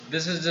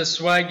This is the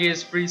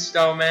swaggiest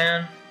freestyle,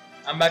 man.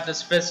 I'm about to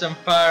spit some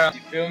fire. You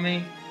feel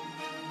me?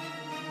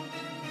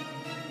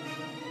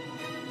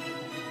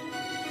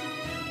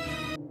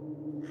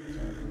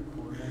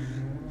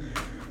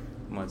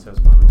 Want to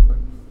test mine real quick?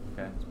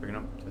 Okay, it's picking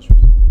up. Test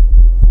yours.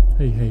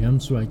 Hey, I'm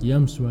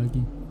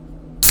Swaggy.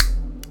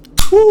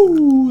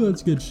 Woo!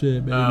 That's good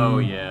shit, baby. Oh,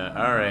 yeah.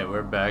 All right,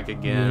 we're back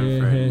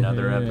again for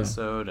another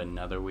episode,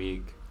 another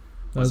week.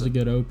 That was a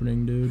good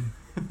opening, dude.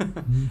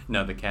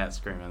 No, the cat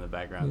screaming in the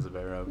background is a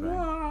better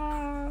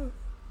opening.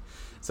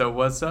 So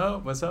what's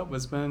up?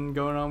 What's been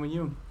going on with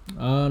you?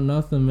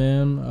 Nothing,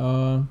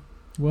 man.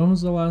 When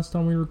was the last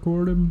time we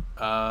recorded?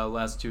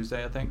 Last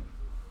Tuesday, I think.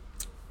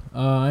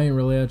 I ain't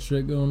really had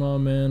shit going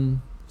on,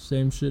 man.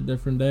 Same shit,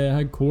 different day. I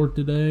had court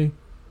today.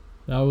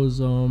 That was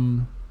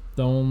the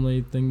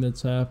only thing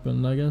that's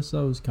happened. I guess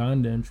that was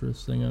kind of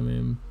interesting. I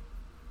mean,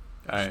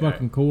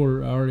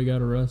 court. I already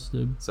got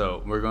arrested.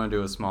 So we're going to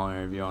do a small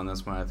interview on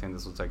this one. I think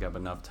this will take up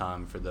enough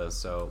time for this.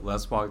 So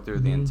let's walk through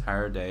the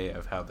entire day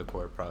of how the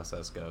court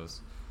process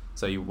goes.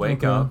 So you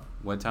wake up.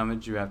 What time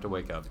did you have to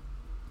wake up?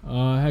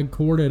 I had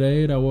court at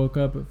 8. I woke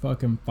up at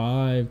fucking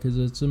 5 because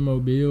it's in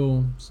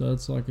Mobile. So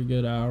it's like a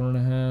good hour and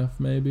a half,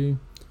 maybe.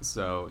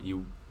 So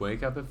you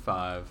wake up at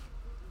 5.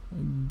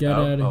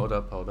 Hold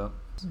up. All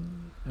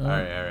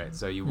right.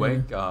 So you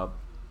wake up.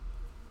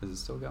 Is it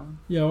still going?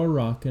 Yeah, we're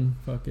rocking.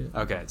 Fuck it.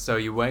 Okay, so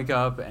you wake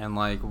up and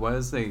what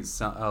is the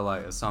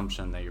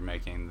assumption that you're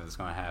making that's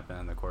going to happen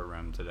in the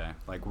courtroom today?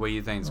 Like, what do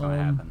you think is going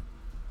to happen?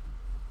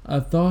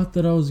 I thought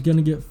that I was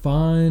gonna get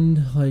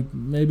fined,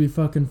 maybe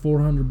fucking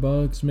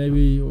 $400,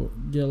 maybe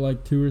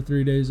get 2 or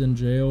 3 days in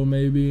jail,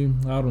 maybe.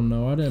 I don't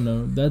know. I didn't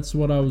know. That's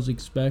what I was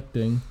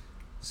expecting.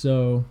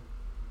 So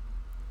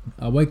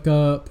I wake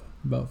up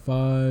about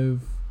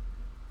 5.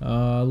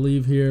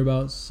 Leave here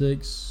about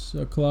 6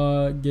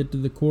 o'clock, get to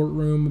the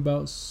courtroom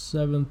about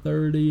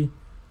 7:30.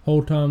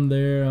 Whole time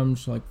there, I'm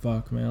just like,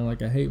 fuck, man.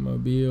 I hate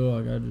Mobile.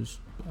 I'm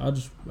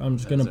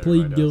just gonna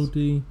plead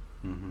guilty.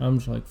 Mm-hmm. I'm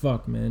just like,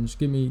 fuck, man. Just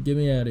get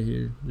me out of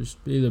here. Just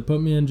either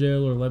put me in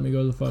jail or let me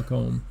go the fuck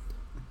home.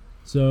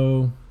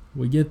 So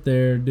we get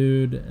there,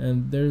 dude,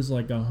 and there's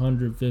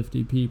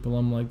 150 people.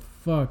 I'm like,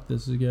 fuck,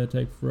 this is gonna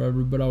take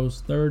forever. But I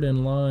was third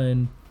in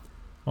line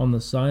on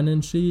the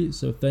sign-in sheet,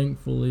 so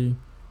thankfully.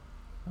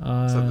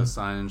 So the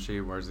sign-in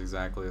sheet works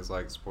exactly as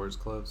sports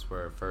clubs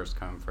where first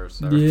come, first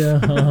serve. Yeah,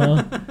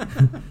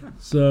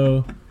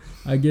 So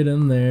I get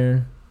in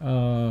there.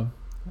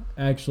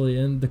 Actually,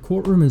 and the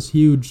courtroom is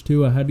huge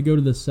too. I had to go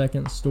to the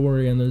second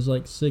story, and there's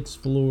 6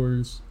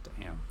 floors.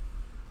 Damn.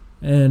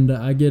 And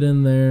I get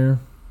in there,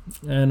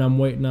 and I'm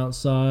waiting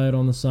outside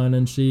on the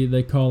sign-in sheet.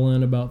 They call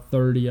in about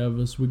 30 of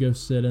us. We go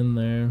sit in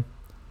there,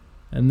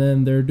 and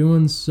then they're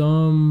doing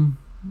some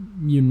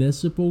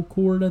municipal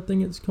court, I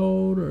think it's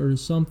called, or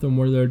something,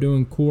 where they're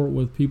doing court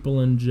with people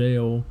in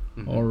jail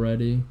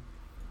already.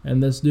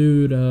 And this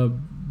dude,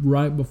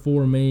 right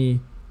before me,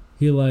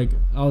 I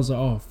was like,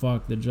 oh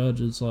fuck, the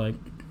judge is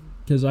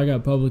because I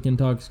got public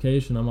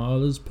intoxication. I'm like, oh,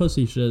 this is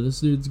pussy shit.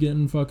 This dude's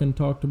getting fucking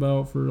talked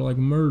about for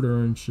murder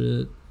and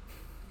shit.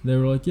 They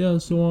were like, yeah,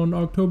 so on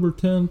October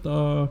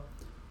 10th,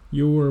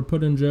 you were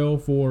put in jail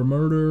for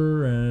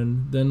murder,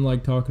 and then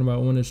talking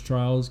about when his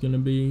trial is gonna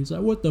be. He's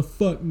like, what the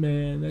fuck,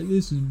 man?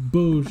 This is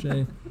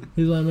bullshit.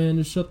 He's like, man,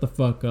 just shut the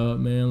fuck up,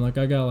 man. I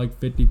got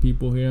 50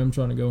 people here. I'm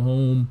trying to go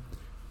home.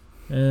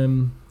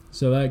 And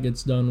so that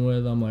gets done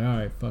with. I'm like, all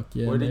right, fuck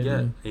yeah. What did he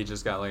get? He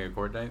just got a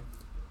court date?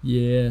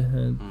 Yeah,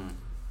 and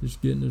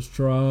just getting his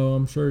trial.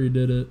 I'm sure he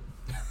did it.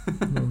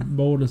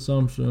 Bold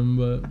assumption,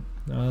 but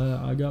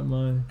I got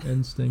my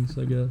instincts,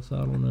 I guess. I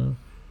don't know.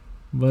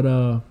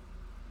 But,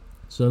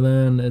 so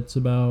then it's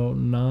about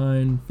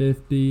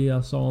 9:50. I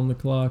saw on the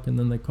clock, and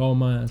then they call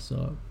my ass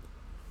up.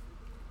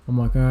 I'm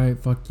like, all right,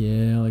 fuck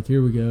yeah,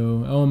 here we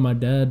go. Oh, and my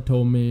dad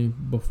told me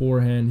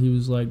beforehand, he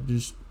was like,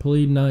 just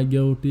plead not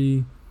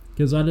guilty,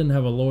 because I didn't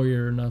have a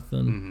lawyer or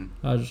nothing.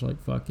 I was just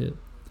like, fuck it.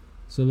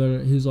 So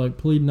he's like,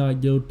 plead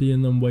not guilty,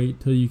 and then wait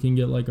till you can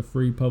get a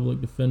free public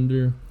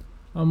defender.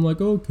 I'm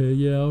like, okay,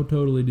 yeah, I'll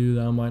totally do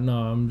that. I'm like,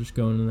 nah, I'm just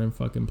going in there and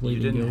fucking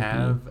pleading guilty. You didn't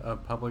have a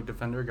public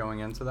defender going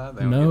into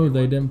that? No,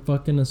 they didn't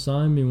fucking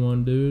assign me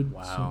one, dude.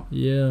 Wow. So,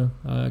 yeah,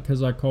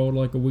 because I called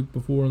a week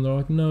before, and they're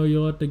like, no,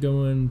 you'll have to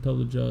go in and tell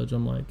the judge.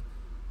 I'm like,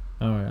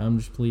 all right, I'm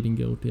just pleading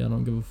guilty. I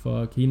don't give a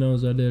fuck. He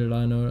knows I did it.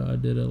 I know I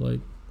did it.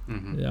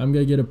 Yeah, I'm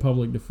going to get a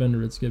public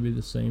defender. It's going to be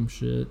the same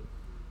shit.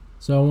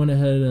 So I went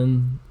ahead,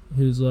 and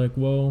he was like,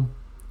 well,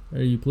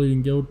 are you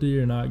pleading guilty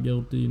or not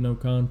guilty? No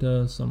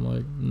contest. I'm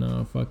like,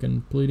 no,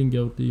 fucking pleading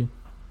guilty.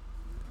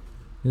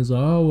 He's like,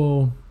 oh,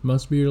 well,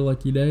 must be your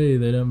lucky day.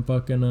 They didn't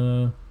fucking,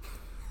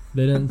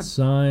 they didn't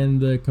sign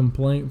the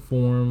complaint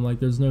form.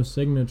 There's no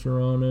signature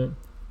on it.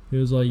 He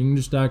was like, you can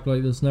just act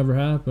like this never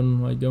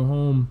happened. Go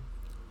home.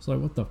 It's like,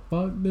 what the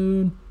fuck,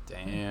 dude?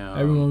 Damn.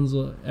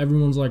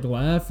 Everyone's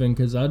laughing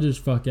because I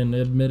just fucking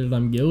admitted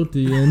I'm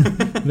guilty and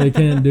they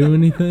can't do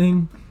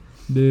anything.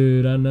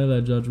 Dude, I know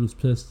that judge was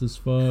pissed as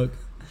fuck.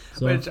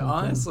 So Which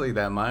honestly,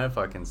 that might have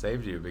fucking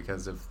saved you,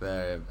 because if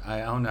I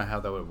don't know how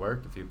that would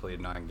work if you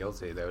plead not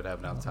guilty. They would have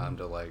enough time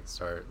to like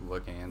start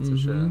looking into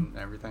shit and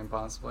everything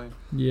possibly.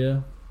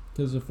 Yeah,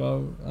 because if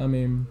I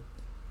mean,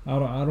 I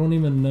don't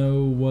even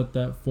know what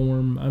that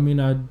form. I mean,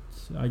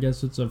 I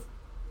guess it's a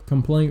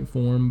complaint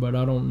form, but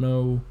I don't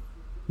know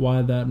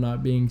why that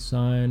not being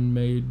signed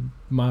made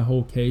my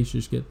whole case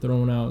just get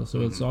thrown out.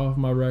 So it's off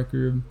my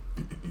record,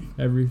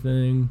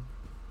 everything,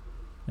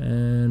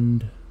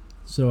 and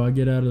so I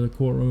get out of the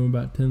courtroom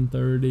about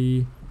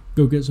 10:30.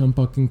 Go get some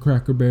fucking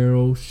Cracker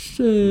Barrel.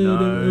 Shit,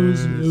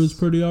 Nice. it was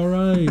pretty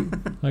alright.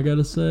 I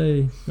gotta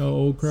say,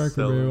 old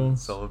Cracker Barrel.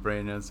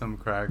 Celebrating some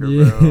Cracker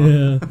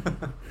Barrel.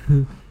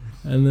 Yeah.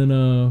 And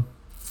then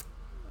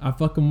I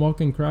fucking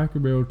walk in Cracker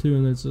Barrel too,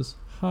 and there's this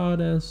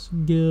hot ass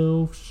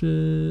girl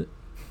shit,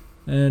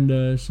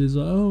 and she's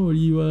like, "Oh,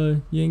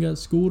 you ain't got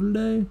school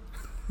today?"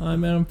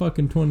 Man, I'm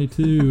fucking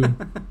 22.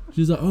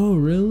 She's like, "Oh,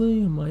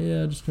 really?" I'm like,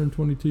 "Yeah, I just turned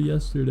 22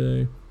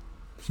 yesterday."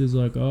 She's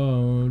like,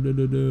 "Oh,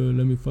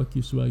 let me fuck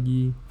you,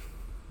 Swaggy."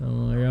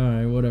 I'm like,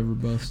 "Alright, whatever,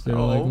 Buster."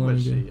 How old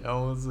was she? Go. How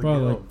old was the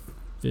Probably girl?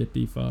 like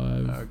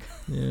 55. Okay.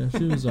 Yeah,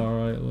 she was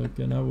alright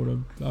looking. I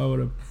would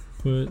have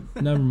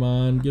put. Never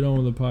mind. Get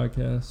on with the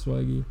podcast,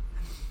 Swaggy.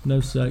 No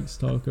sex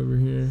talk over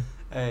here.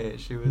 Hey,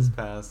 she was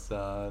past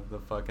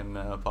the fucking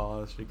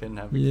menopause. She couldn't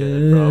have a kid,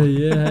 Yeah,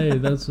 probably. yeah. Hey,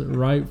 that's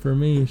right for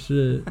me.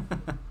 Shit.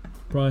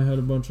 Probably had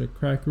a bunch of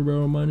Cracker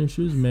Barrel money.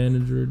 She was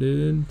manager,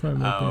 dude.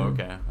 Probably Oh,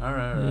 making, okay. All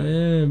right.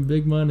 Yeah,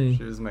 big money.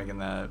 She was making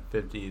that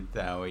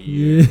 50,000 a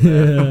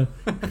year.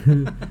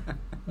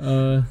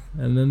 Yeah.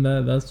 And then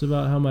that's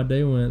about how my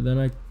day went. Then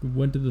I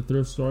went to the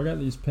thrift store. I got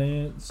these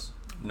pants.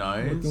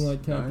 Nice. Looking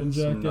like Captain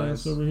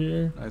Jackass over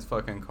here. Nice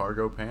fucking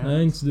cargo pants.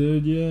 Thanks,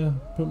 dude. Yeah.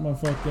 Put my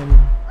fucking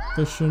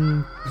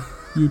fishing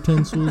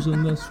utensils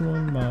in this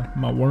one.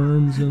 My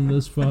worms in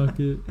this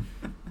pocket.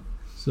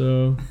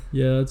 So,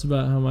 yeah, that's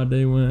about how my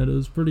day went. It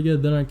was pretty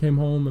good. Then I came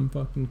home and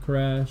fucking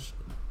crashed.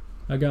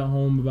 I got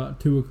home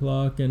about 2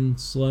 o'clock and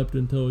slept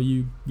until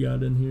you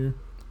got in here.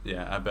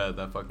 Yeah, I bet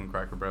that fucking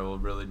Cracker Barrel will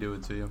really do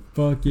it to you.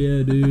 Fuck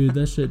yeah, dude.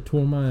 That shit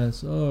tore my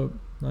ass up.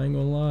 I ain't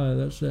gonna lie.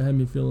 That shit had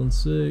me feeling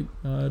sick.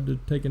 I had to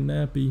take a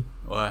nappy.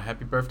 Well,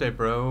 happy birthday,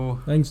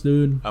 bro. Thanks,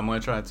 dude. I'm going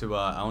to try to,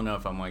 I don't know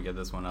if I'm going to get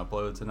this one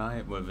uploaded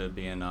tonight, with it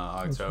being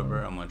October.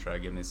 fine. I'm going to try to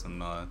give me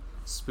some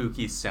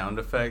spooky sound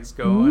effects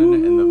going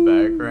in the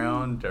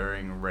background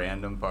during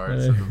random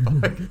parts of the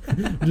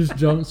podcast. Just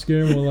jump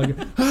scare him with like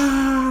a,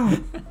 ah!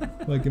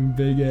 Like a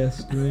big ass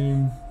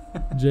scream.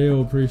 Jay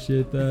will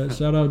appreciate that.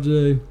 Shout out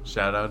Jay.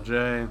 Shout out,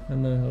 Jay. I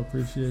know he'll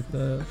appreciate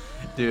that.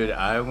 Dude,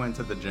 I went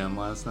to the gym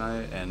last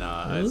night, and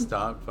I Really?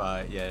 stopped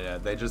by, yeah,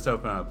 they just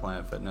opened up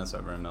Planet Fitness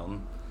over in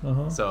Milton.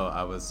 So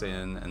I was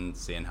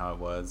seeing how it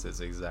was.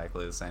 It's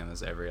exactly the same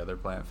as every other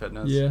Planet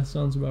Fitness. Yeah,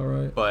 sounds about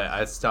right. But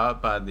I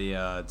stopped by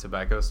the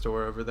tobacco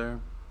store over there,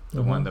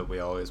 the one that we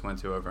always went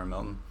to over in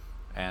Milton,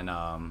 and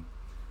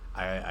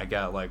I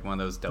got like one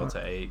of those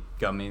Delta 8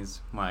 gummies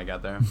when I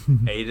got there.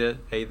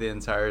 ate the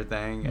entire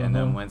thing, and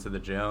then went to the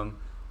gym.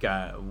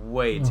 Got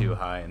way too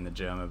high in the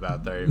gym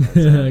about 30 minutes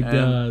in. God.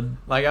 And,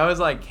 like, I was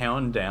like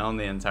counting down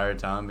the entire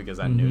time because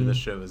I knew the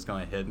shit was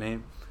going to hit me.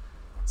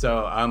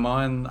 So I'm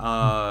on,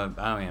 I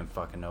don't even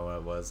fucking know what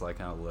it was, like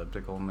an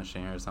elliptical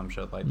machine or some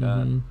shit like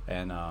that.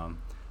 And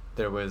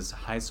there was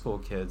high school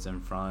kids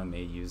in front of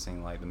me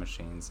using like the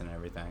machines and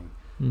everything.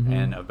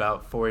 And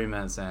about 40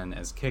 minutes in,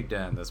 it's kicked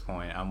in at this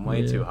point. I'm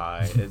way too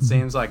high. It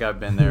seems like I've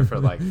been there for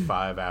like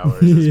 5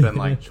 hours. It's been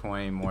like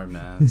 20 more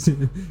minutes.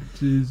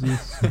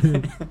 Jesus.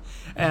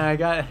 And I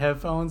got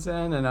headphones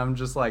in, and I'm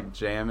just like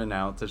jamming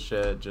out to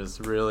shit,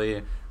 just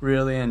really,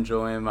 really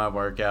enjoying my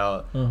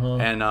workout.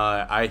 And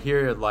I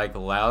hear like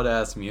loud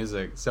ass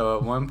music. So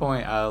at one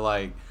point,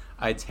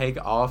 I take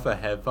off a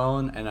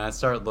headphone and I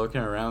start looking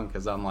around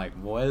because I'm like,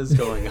 what is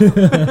going on?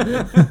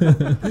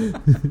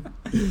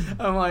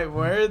 I'm like,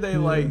 where are they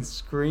like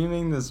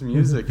screaming this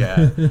music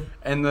at?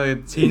 And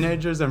the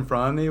teenagers in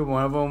front of me,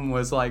 one of them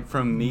was like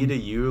from me to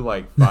you,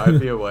 like 5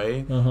 feet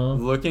away,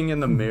 looking in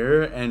the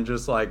mirror and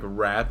just like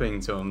rapping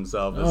to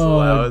himself as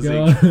loud as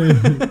he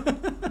could.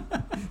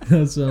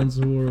 That sounds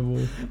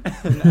horrible.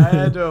 And I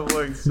had to have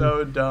looked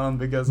so dumb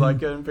because I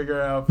couldn't figure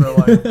out for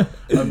like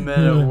a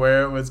minute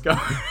where it was going.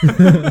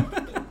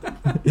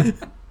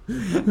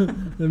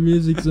 The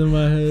music's in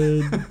my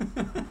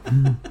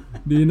head.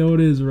 Do you know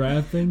what is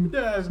rapping?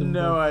 Yeah, I have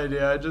no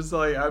idea. I just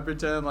like, I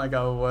pretend like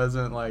I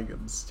wasn't like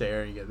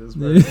staring at this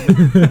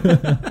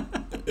person.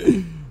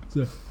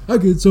 So, I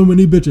get so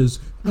many bitches.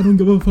 I don't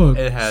give a fuck.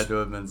 It had to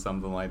have been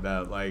something like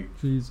that. Like,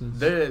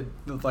 Jesus.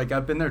 Like,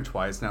 I've been there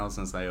twice now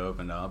since they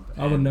opened up.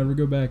 I would never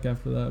go back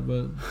after that,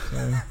 but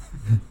sorry.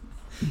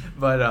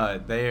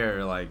 But they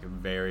are like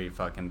very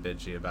fucking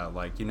bitchy about,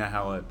 like, you know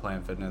how at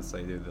Planet Fitness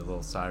they do the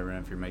little siren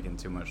if you're making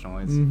too much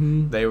noise.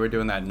 They were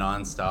doing that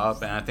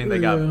nonstop, and I think they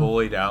got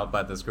bullied out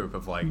by this group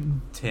of like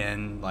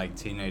 10 like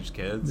teenage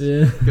kids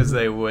because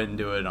they wouldn't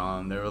do it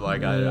on. They were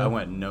like, I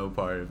want no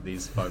part of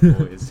these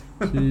fuckboys.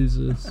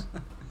 Jesus.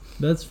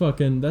 That's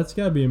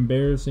gotta be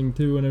embarrassing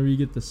too whenever you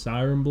get the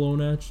siren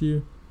blown at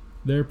you.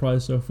 They're probably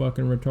so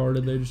fucking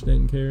retarded they just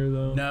didn't care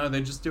though. No,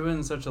 they just do it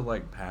in such a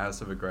like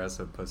passive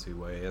aggressive pussy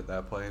way at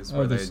that place.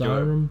 Oh, the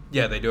siren?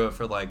 Yeah, they do it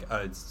for like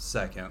a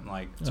second,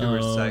 like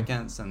 2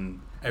 seconds,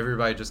 and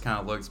everybody just kind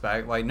of looks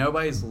back. Like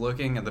nobody's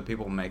looking at the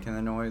people making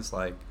the noise.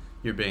 Like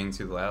you're being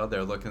too loud.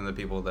 They're looking at the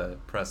people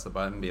that press the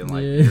button, being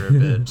like, "You're a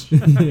bitch."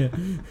 Yeah.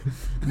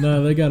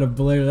 No, they gotta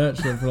blare that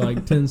shit for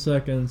like 10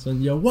 seconds,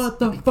 and yo, what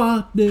the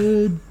fuck,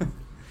 dude?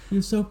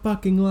 You're so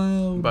fucking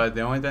loud. But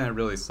the only thing that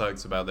really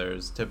sucks about there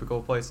is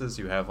typical places,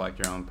 you have like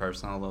your own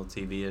personal little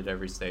TV at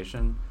every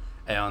station.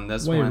 And on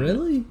this one... Wait,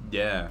 really?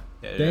 Yeah.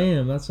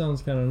 Damn, that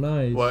sounds kind of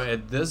nice. Well,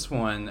 at this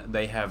one,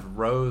 they have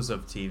rows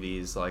of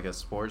TVs, like a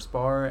sports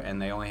bar,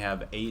 and they only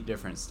have 8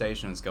 different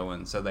stations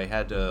going. So they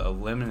had to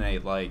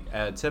eliminate, like,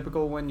 at a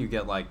typical one, you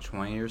get like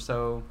 20 or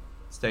so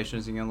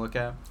stations you can look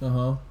at.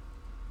 Uh-huh.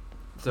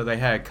 So they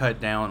had to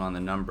cut down on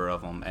the number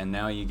of them. And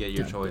now you get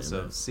your choice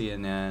of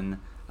CNN,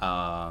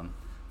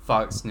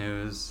 Fox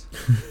News,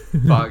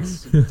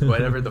 Fox,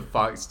 whatever the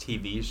Fox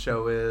TV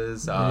show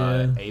is,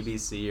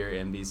 ABC or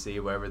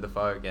NBC, whatever the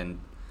fuck, and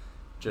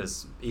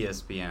just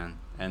ESPN.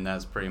 And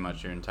that's pretty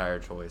much your entire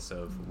choice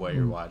of what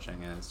you're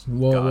watching. And it's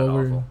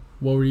god-awful.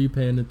 What were you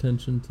paying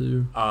attention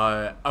to?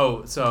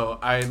 So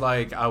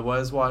I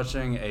was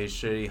watching a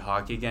shitty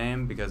hockey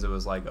game because it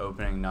was like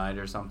opening night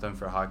or something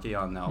for hockey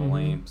on the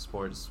only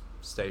sports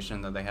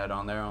station that they had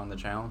on there on the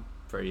channel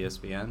for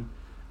ESPN.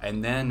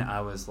 And then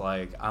I was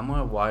like, I'm going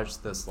to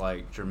watch this,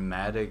 like,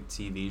 dramatic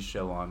TV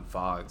show on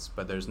Fox,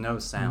 but there's no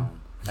sound.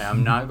 And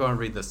I'm not going to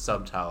read the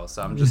subtitles,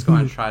 so I'm just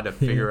going to try to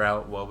figure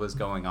out what was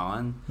going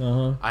on.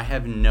 Uh-huh. I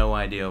have no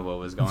idea what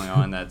was going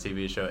on in that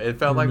TV show. It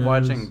felt like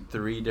watching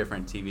 3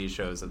 different TV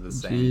shows at the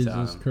same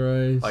time. Jesus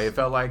Christ. Like, it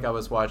felt like I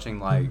was watching,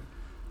 like,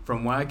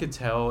 from what I could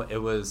tell, it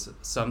was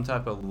some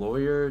type of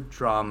lawyer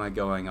drama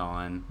going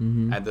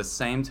on. At the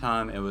same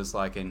time, it was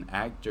like an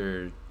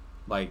actor...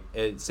 Like,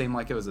 it seemed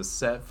like it was a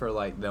set for,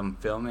 like, them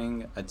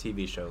filming a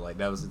TV show. Like,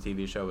 that was the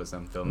TV show, was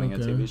them filming a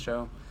TV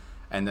show.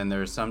 And then there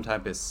was some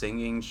type of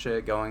singing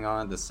shit going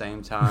on at the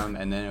same time.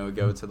 And then it would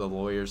go to the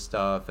lawyer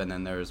stuff. And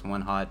then there was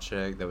one hot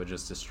chick that would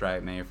just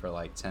distract me for,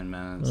 like, 10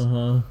 minutes.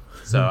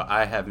 So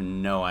I have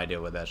no idea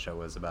what that show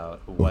was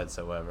about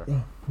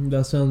whatsoever.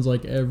 That sounds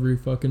like every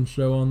fucking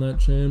show on that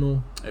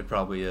channel. It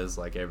probably is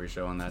like every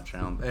show on that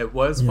channel. It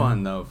was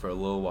fun, though, for a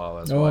little while.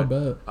 I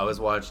bet. I was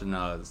watching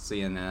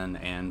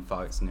CNN and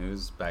Fox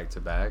News back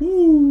to back,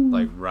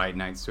 like right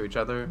next to each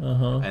other.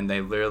 And they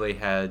literally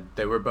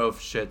they were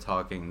both shit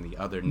talking the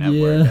other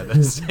network at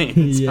the same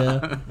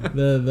time.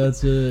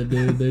 That's it,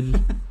 dude. They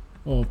just...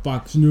 Oh,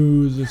 Fox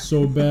News is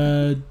so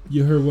bad.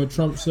 You heard what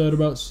Trump said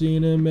about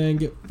CNN, man?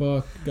 Get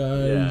fucked,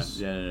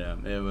 guys. Yeah.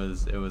 It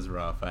was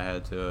rough. I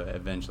had to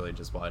eventually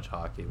just watch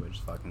hockey, which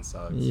fucking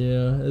sucks.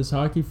 Yeah. Is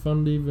hockey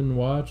fun to even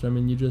watch? I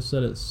mean, you just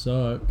said it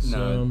sucks. No,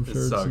 so I'm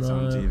sure it sucks it's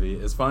not. on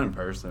TV. It's fun in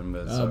person,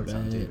 but it sucks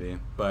on TV.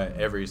 But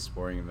every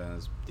sporting event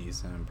is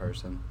decent in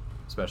person,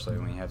 especially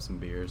when you have some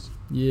beers.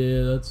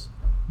 Yeah, that's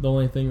the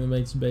only thing that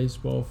makes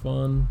baseball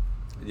fun.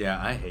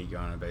 Yeah, I hate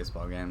going to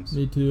baseball games.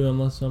 Me too,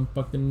 unless I'm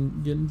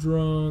fucking getting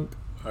drunk.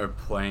 Or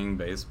playing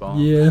baseball.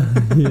 Yeah.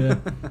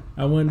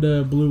 I went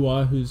to Blue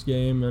Wahoo's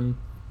game, and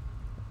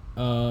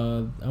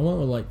I went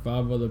with like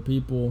 5 other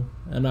people,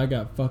 and I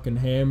got fucking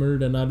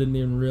hammered, and I didn't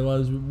even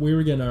realize we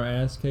were getting our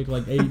ass kicked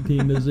like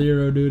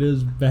 18-0, dude. It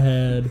was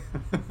bad.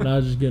 And I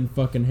was just getting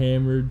fucking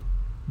hammered.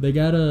 They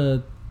got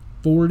a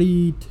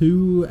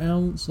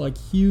 42-ounce, like,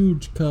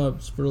 huge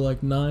cups for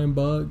like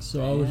 $9,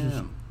 so I was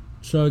just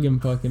chugging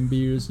fucking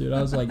beers, dude.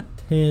 I was like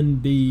 10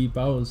 deep.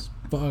 I was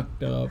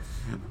fucked up.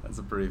 That's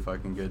a pretty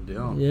fucking good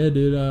deal. Yeah,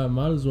 dude. I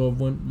might as well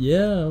have went.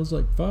 Yeah, I was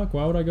like, fuck.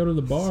 Why would I go to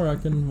the bar? I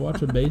can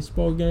watch a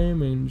baseball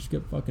game and just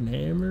get fucking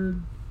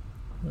hammered.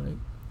 Like,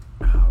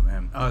 oh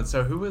man.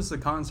 So who was the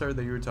concert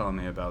that you were telling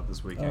me about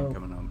this weekend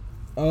coming up?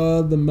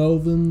 The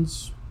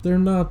Melvins. They're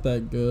not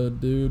that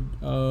good, dude.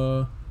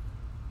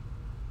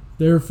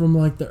 They're from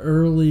like the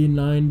early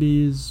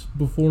 90s,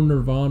 before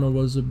Nirvana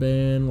was a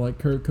band, like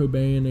Kurt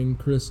Cobain and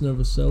Chris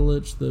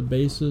Novoselic, the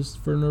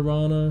bassist for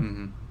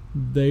Nirvana.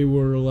 They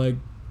were like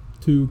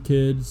 2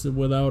 kids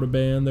without a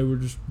band. They were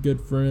just good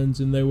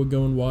friends, and they would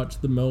go and watch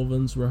the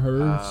Melvins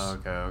rehearse.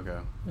 Okay.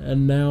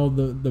 And now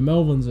the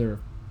Melvins are a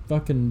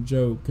fucking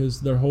joke,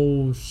 because their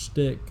whole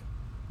shtick,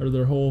 or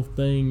their whole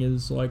thing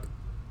is like,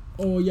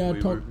 oh yeah, I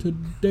talked to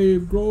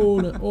Dave Grohl,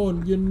 and oh,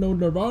 you know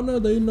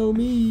Nirvana, they know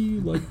me,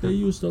 like they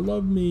used to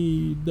love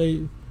me.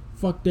 They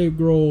fuck Dave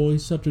Grohl,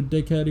 he's such a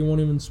dickhead, he won't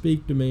even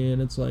speak to me.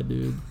 And it's like,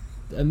 dude,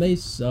 and they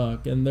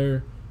suck, and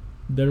they're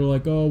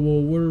like, oh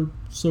well, we're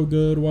so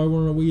good, why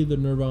weren't we the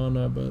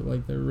Nirvana? But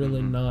like, they're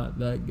really not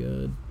that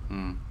good.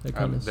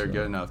 They're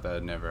good enough that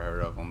I'd never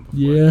heard of them before.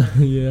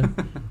 Yeah.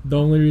 The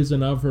only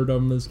reason I've heard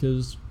of them is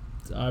because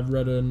I've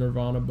read a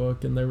Nirvana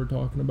book and they were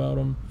talking about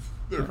them.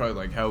 They're probably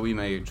like, how we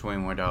made $20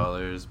 more,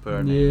 put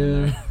our name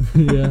in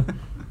there. Yeah.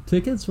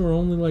 Tickets were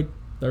only like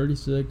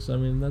 $36. I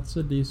mean, that's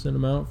a decent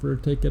amount for a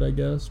ticket, I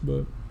guess,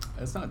 but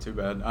it's not too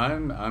bad.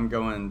 I'm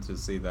going to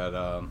see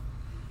that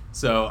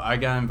So I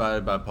got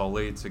invited by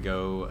Polly to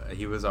go.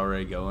 He was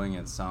already going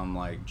at some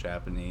like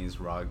Japanese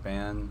rock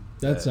band.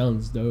 That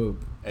sounds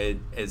dope.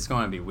 It's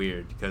going to be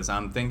weird because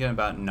I'm thinking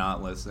about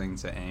not listening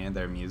to any of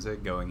their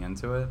music going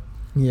into it.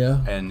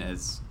 Yeah. And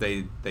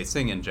they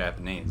sing in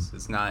Japanese.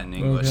 It's not in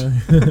English.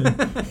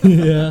 Okay.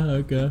 Yeah.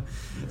 Okay.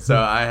 So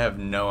I have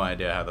no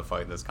idea how the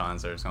fuck this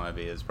concert is going to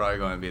be. It's probably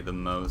going to be the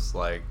most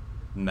like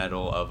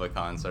metal of a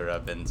concert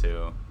I've been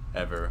to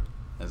ever,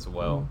 as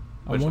well.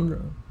 I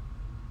wonder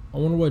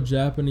what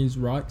Japanese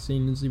rock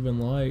scene is even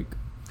like.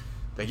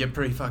 They get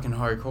pretty fucking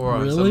hardcore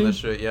on some of the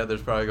shit. Yeah,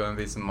 there's probably going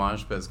to be some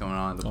mosh pits going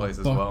on at the place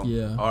as well.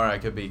 Yeah. Or I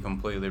could be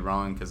completely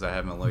wrong because I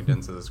haven't looked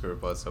into this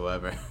group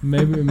whatsoever.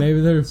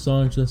 maybe their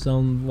songs just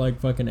sound like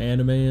fucking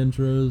anime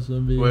intros.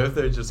 What if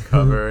they just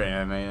cover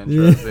anime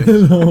intros? Yeah,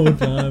 the whole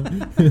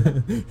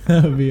time.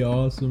 That would be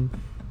awesome.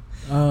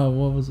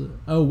 What was it?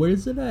 Oh, where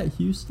is it at?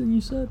 Houston, you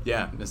said?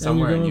 Yeah, it's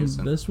somewhere in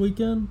Houston. This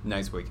weekend?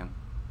 Next weekend.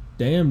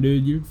 Damn,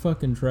 dude, you're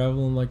fucking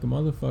traveling like a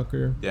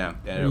motherfucker. Yeah.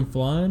 Are you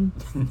flying?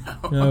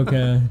 No.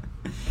 Okay.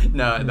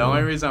 No, the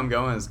only reason I'm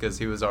going is because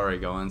he was already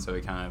going, so he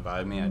kind of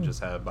invited me. I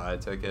just had to buy a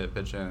ticket,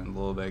 pitch in a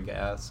little bit of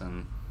gas,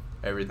 and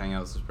everything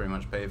else is pretty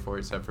much paid for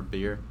except for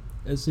beer.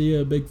 Is he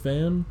a big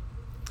fan?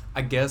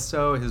 I guess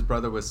so. His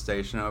brother was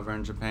stationed over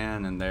in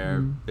Japan, and they're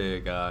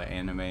big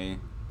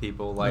anime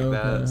people like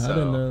that. So, I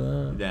didn't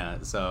know that. Yeah,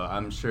 so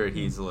I'm sure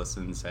he's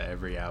listened to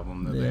every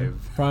album that they've...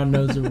 Probably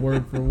knows it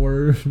word for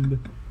word.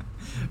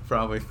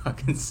 Probably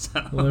fucking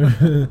so.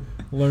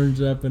 Learn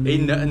Japanese.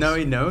 He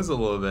knows a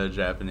little bit of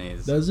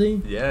Japanese. Does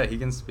he? Yeah, he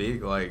can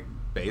speak like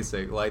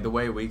basic, like the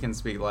way we can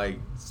speak like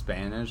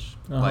Spanish,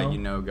 like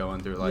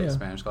going through like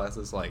Spanish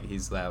classes. Like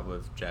he's that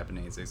with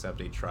Japanese, except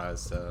he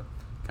tries to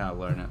kind of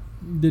learn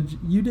it.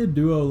 You did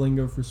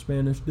Duolingo for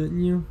Spanish,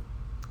 didn't you?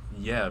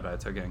 Yeah, but I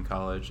took it in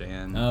college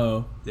and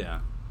yeah,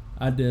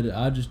 I did.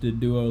 I just did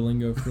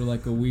Duolingo for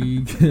like a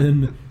week,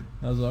 and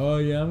I was like, oh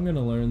yeah, I'm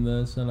gonna learn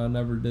this, and I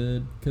never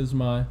did because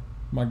my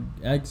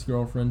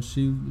ex-girlfriend,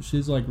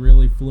 she's like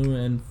really fluent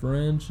in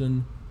French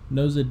and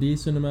knows a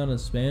decent amount of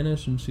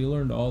Spanish, and she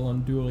learned all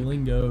on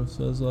Duolingo.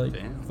 So I was like,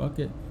 damn. Fuck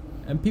it.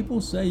 And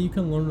people say you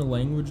can learn a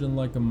language in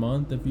like a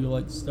month if you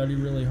like study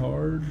really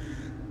hard,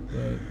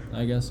 but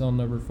I guess I'll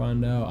never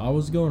find out. I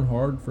was going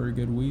hard for a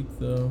good week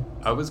though.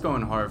 I was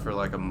going hard for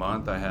like a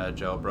month. I had a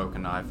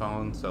jailbroken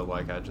iPhone, so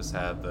like I just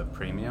had the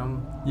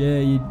premium.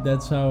 Yeah,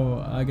 that's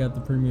how I got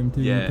the premium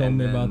too. Yeah, you told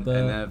me about that.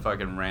 And then it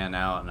fucking ran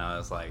out, and I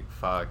was like,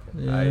 fuck.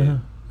 Yeah.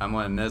 I'm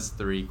going to miss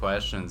 3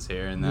 questions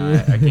here, and then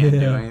I can't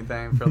do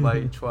anything for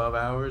like 12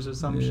 hours or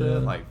some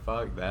shit. Like,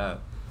 fuck that.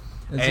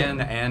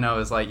 And I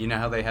was like, you know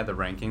how they had the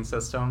ranking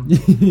system?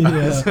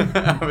 Yeah.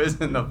 I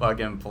was in the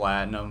fucking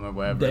platinum or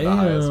whatever the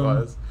highest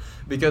was.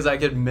 Because I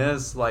could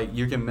miss, like,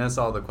 you can miss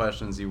all the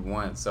questions you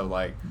want. So,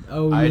 like,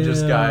 I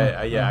just got,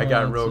 I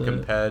got real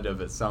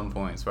competitive at some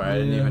points where I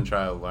didn't even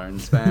try to learn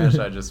Spanish.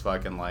 I just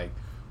fucking, like,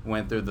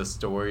 went through the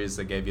stories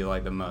that gave you,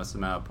 like, the most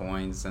amount of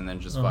points and then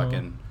just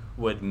fucking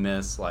would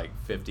miss, like,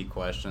 50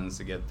 questions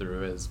to get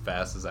through it as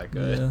fast as I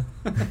could.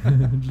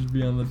 Yeah. Just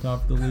be on the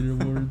top of the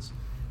leaderboards.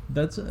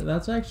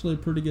 That's actually a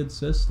pretty good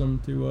system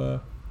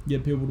to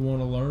get people to want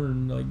to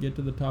learn, like get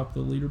to the top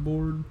of the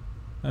leaderboard.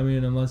 I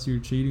mean, unless you're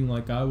cheating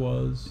like I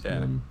was.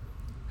 Yeah.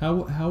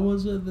 How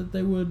was it that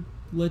they would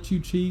let you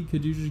cheat?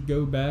 Could you just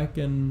go back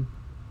and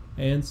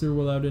answer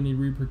without any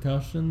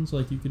repercussions?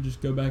 Like you could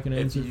just go back and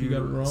answer if you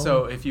got it wrong?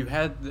 So if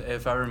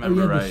I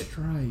remember right. The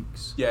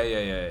strikes. Yeah.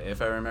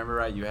 If I remember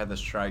right, you had the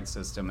strike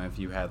system if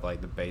you had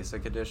like the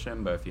basic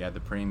edition, but if you had the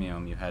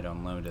premium, you had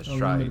unlimited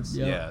strikes.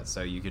 Yep. Yeah,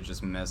 so you could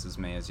just miss as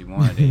many as you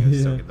wanted and you would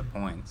still get the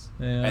points.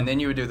 Yeah. And then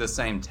you would do the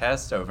same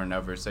test over and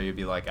over, so you'd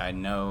be like, I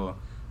know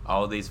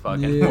all these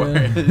fucking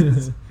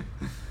words.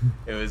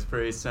 It was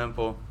pretty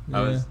simple.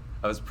 Yeah.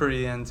 I was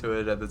pretty into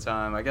it at the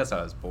time. I guess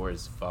I was bored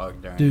as fuck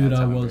during Dude, that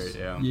time I was.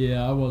 period.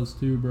 Yeah, I was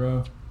too,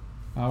 bro.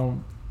 I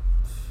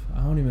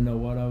don't even know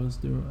what I was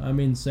doing. I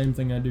mean, same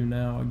thing I do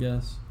now, I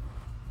guess.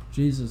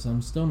 Jesus,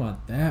 I'm still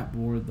not that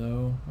bored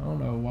though. I don't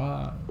know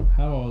why.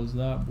 How I was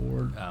that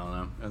bored. I don't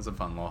know. It was a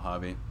fun little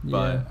hobby. Yeah.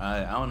 But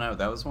I don't know.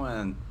 That was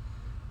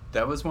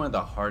one of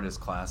the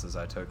hardest classes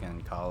I took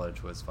in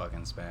college was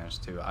fucking Spanish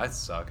too. I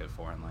suck at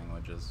foreign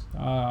languages.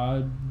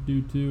 I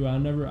do too. I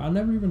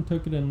never even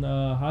took it in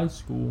high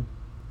school.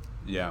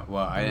 Yeah,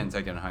 well, I didn't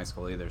take it in high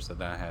school either, so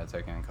then I had to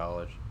take it in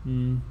college.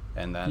 And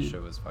that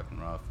shit was fucking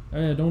rough.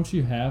 Yeah, don't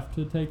you have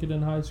to take it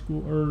in high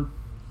school or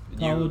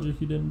college if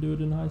you didn't do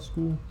it in high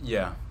school?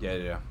 Yeah.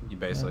 You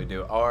basically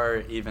do.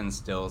 Or even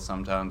still,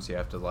 sometimes you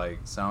have to like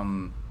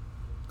some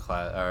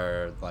class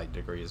or like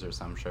degrees or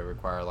some shit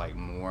require like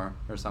more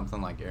or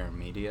something like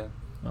intermediate.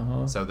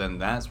 So then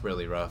that's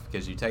really rough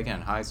because you take it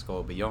in high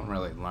school, but you don't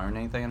really learn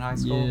anything in high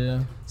school. Yeah.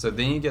 So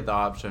then you get the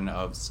option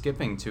of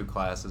skipping 2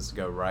 classes to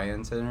go right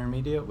into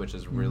intermediate, which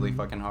is really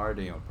fucking hard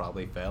and you'll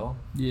probably fail.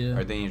 Yeah.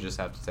 Or then you just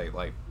have to take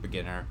like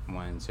beginner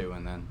 1 and 2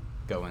 and then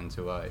go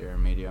into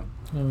intermediate.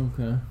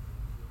 Okay.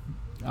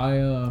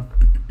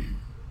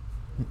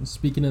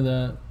 Speaking of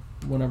that,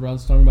 whenever I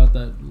was talking about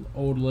that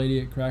old lady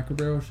at Cracker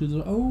Barrel, she was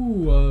like,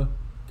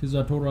 because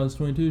I told her I was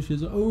 22.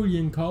 She's like, oh, are you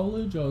in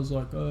college? I was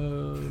like,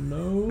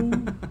 no.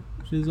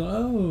 She's like,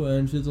 oh,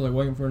 and she's like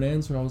waiting for an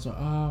answer. I was like,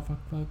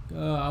 fuck.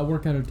 I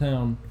work out of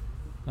town.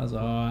 I was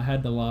like, I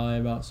had to lie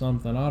about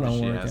something. I don't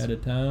work out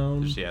of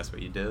town. Did she ask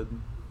what you did?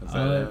 Was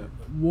that it?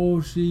 Well,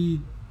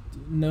 she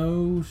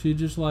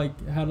just like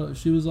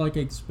she was like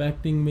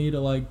expecting me to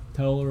like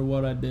tell her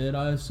what I did,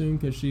 I assume,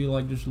 because she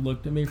like just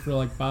looked at me for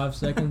like 5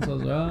 seconds. I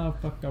was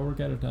like, fuck, I work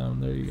out of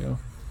town. There you go.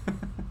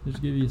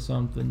 Just give you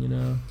something, you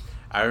know.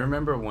 I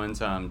remember one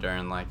time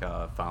during like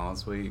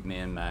finals week, me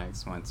and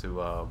Max went to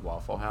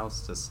Waffle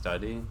House to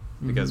study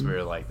because we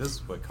were like, this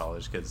is what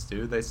college kids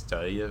do. They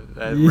study at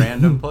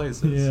random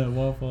places. Yeah,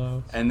 Waffle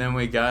House. And then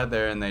we got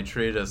there and they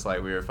treated us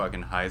like we were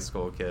fucking high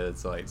school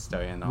kids, like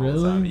studying the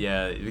whole time.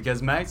 Yeah,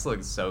 because Max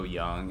looked so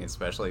young,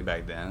 especially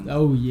back then.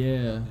 Oh,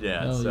 yeah.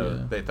 Yeah, so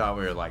they thought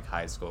we were like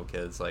high school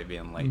kids, like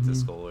being late to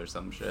school or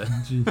some shit.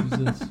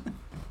 Jesus.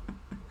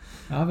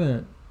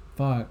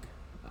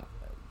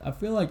 I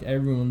feel like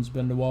everyone's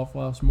been to Waffle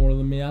House more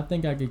than me. I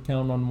think I could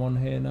count on one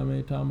hand how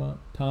many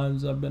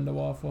times I've been to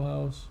Waffle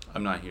House.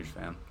 I'm not a huge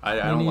fan. I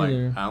don't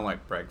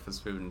like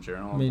breakfast food in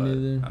general. Me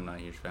neither. I'm not a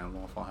huge fan of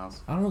Waffle House.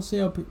 I don't see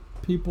how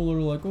people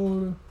are like,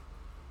 oh,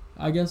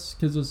 I guess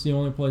because it's the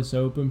only place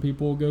open,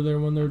 people will go there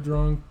when they're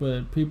drunk.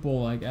 But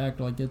people like act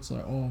like it's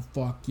like, oh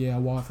fuck yeah,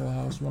 Waffle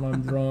House when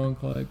I'm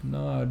drunk. Like,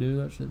 nah, dude,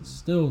 that shit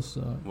still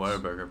sucks.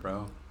 Whataburger,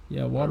 bro.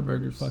 Yeah,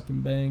 Whataburger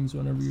fucking bangs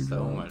whenever you're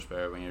drunk. So much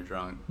better when you're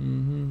drunk.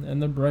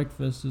 And the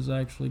breakfast is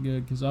actually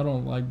good because I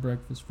don't like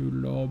breakfast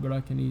food at all, but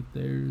I can eat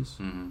theirs.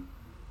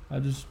 I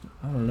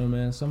don't know,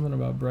 man. Something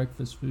about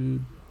breakfast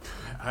food.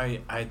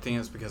 I think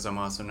it's because I'm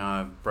also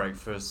not a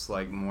breakfast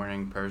like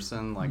morning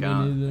person. Like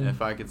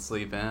if I could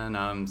sleep in,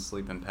 I'm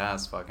sleeping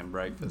past fucking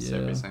breakfast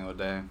every single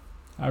day.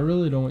 I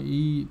really don't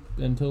eat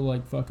until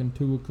like fucking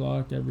 2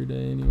 o'clock every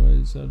day,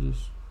 anyways.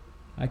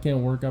 I can't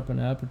work up an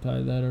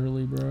appetite that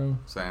early, bro.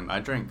 Same. I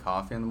drink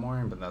coffee in the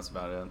morning, but that's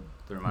about it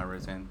through my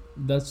routine.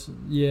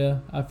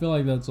 I feel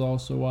like that's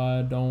also why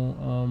I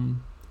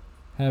don't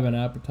have an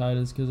appetite,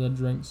 is because I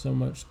drink so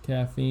much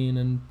caffeine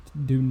and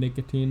do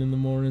nicotine in the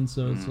morning,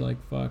 so it's like,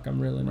 fuck, I'm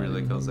really not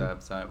really kills the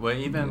appetite. Well,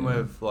 even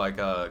with like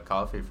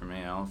coffee for me,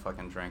 I don't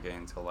fucking drink it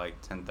until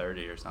like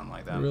 10:30 or something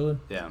like that. Really?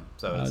 Yeah,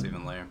 so it's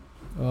even later.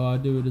 Oh, I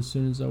do it as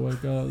soon as I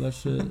wake up. That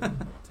shit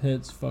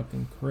hits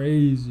fucking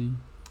crazy.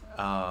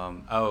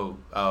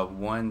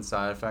 One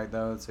side effect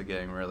though to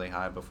getting really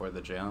high before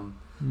the gym,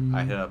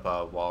 I hit up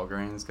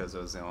Walgreens because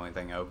it was the only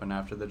thing open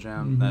after the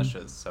gym. That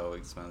shit's so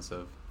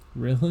expensive.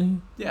 Really?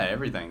 Yeah,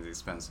 everything's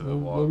expensive at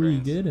Walgreens. What were you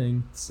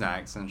getting?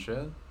 Snacks and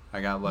shit. I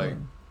got like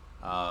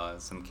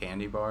some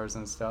candy bars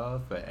and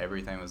stuff, but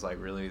everything was like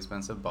really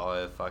expensive.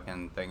 Bought a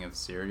fucking thing of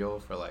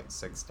cereal for like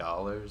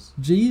 $6.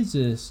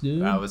 Jesus,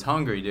 dude. I was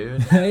hungry,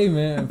 dude. Hey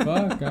man,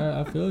 fuck.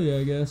 I feel you,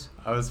 I guess.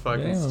 I was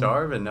fucking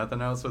starving.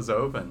 Nothing else was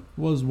open.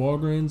 Was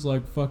Walgreens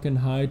like fucking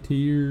high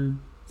tier?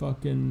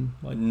 Fucking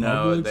like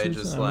no, they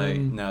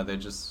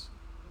just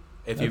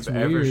if you've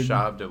ever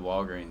shopped at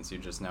Walgreens, you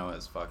just know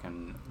it's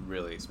fucking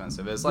really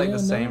expensive. It's like the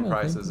same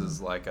prices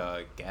as like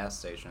gas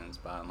stations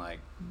buying like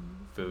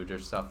food or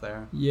stuff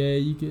there. Yeah,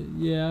 you could.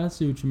 Yeah, I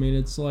see what you mean.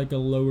 It's like a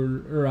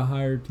lower or a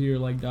higher tier,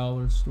 like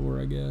dollar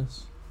store, I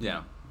guess.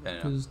 Yeah.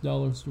 Because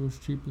dollar store's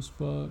cheap as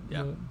fuck.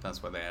 Yeah,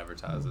 that's what they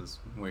advertise as.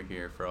 We're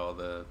here for all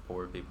the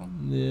poor people.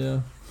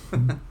 Yeah.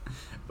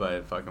 But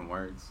it fucking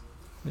works.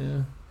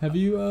 Yeah. Have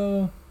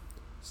you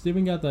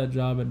Steven got that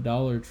job at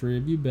Dollar Tree.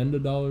 Have you been to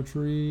Dollar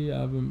Tree? I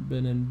haven't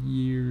been in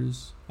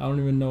years. I don't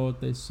even know what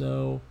they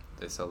sell.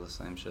 They sell the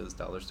same shit as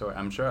Dollar Store.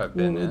 I'm sure I've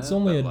been in it. It's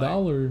only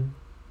 $1.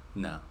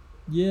 No.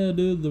 Yeah,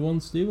 dude, the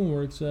one Steven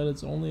works at,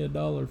 it's only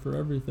 $1 for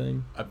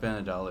everything. I've been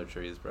at Dollar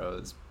Trees, bro.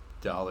 It's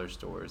dollar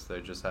stores. They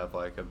just have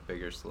like a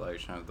bigger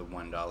selection of the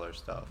 $1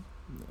 stuff.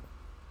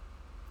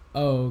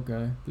 Oh,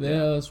 okay.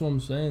 Yeah, that's what I'm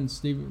saying.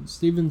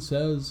 Steven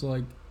says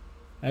like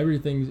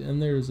everything's in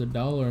there is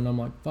 $1, and I'm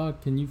like,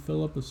 fuck, can you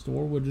fill up a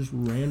store with just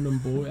random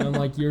boy? I'm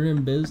like, you're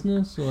in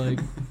business?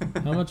 Like,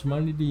 how much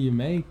money do you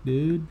make,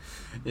 dude?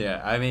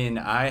 Yeah, I mean,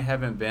 I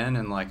haven't been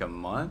in like a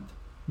month,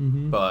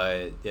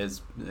 but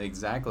it's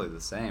exactly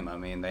the same. I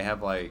mean, they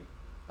have like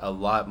a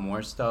lot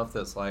more stuff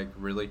that's like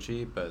really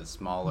cheap, but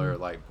smaller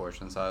like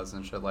portion size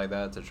and shit like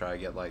that to try to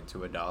get like to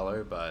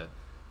 $1, but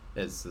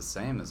it's the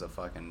same as a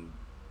fucking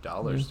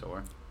dollar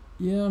store.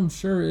 Yeah, I'm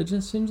sure. It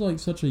just seems like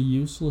such a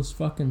useless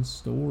fucking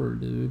store,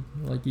 dude.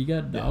 Like, you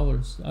got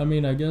dollars. I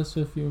mean, I guess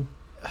if you...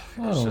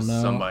 It's just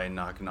somebody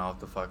knocking off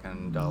the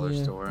fucking dollar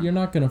store. You're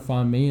not going to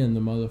find me in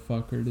the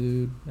motherfucker,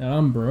 dude. And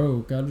I'm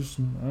broke. I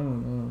don't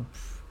know.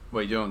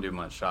 Well, you don't do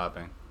much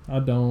shopping. I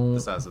don't.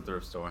 Besides the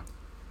thrift store.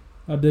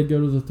 I did go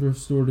to the thrift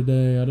store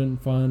today. I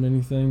didn't find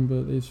anything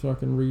but these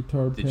fucking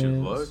retard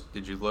pants.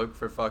 Did you look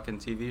for fucking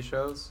TV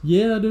shows?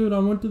 Yeah, dude. I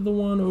went to the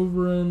one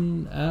over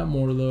in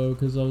Atmore, though,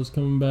 because I was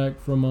coming back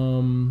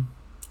from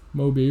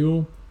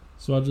Mobile.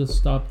 So I just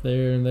stopped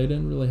there, and they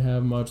didn't really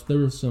have much. There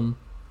was some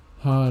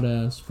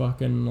hot-ass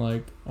fucking,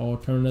 like,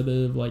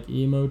 alternative, like,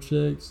 emo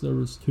chicks. There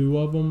was 2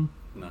 of them.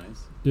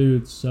 Nice.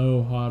 Dude,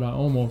 so hot. I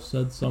almost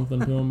said something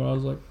to him, but I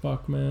was like,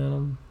 fuck,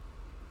 man.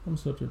 I'm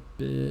such a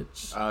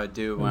bitch.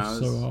 Dude, It's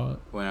so hot.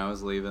 when I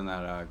was leaving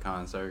that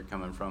concert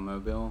coming from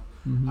Mobile,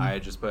 Mhm. I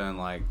had just put in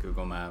like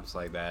Google Maps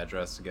like the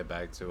address to get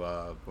back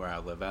to where I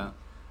live at,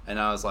 and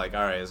I was like,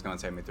 all right, it's gonna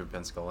take me through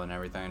Pensacola and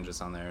everything,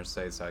 just on the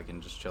interstate, so I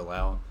can just chill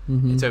out.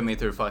 Mhm. It took me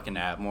through fucking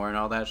Atmore and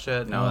all that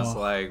shit, and I was Oh.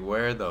 like,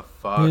 where the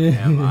fuck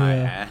am I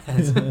at?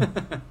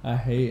 I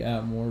hate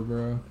Atmore,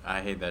 bro.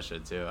 I hate that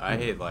shit too. I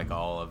hate like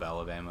all of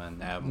Alabama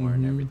and Atmore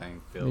and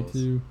everything. Me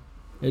too.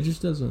 It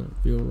just doesn't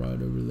feel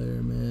right over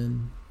there,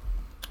 man.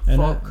 And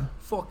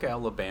Fuck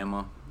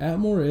Alabama.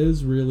 Atmore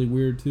is really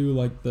weird too.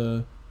 Like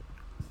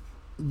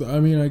I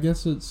mean, I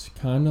guess it's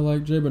kind of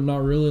like Jay, but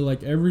not really.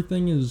 Like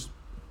everything is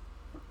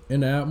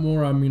in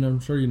Atmore. I mean, I'm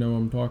sure you know what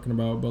I'm talking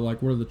about, but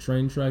like where the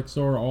train tracks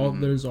are,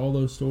 there's all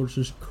those stores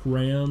just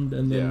crammed,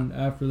 and then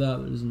after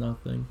that, there's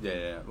nothing.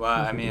 Yeah. Well,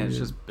 I mean, it's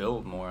just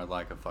built more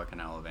like a fucking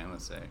Alabama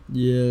state.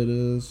 Yeah, it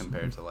is.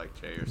 Compared to like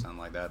Jay or something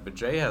like that. But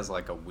Jay has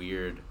like a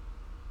weird,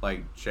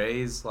 like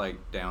Jay's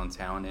like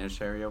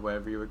downtown-ish area,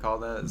 whatever you would call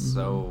that, is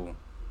so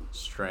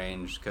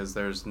strange because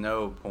there's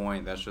no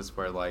point. That's just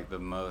where like the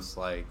most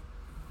like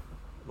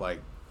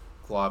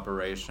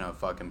collaboration of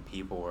fucking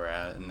people were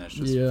at, and there's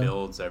just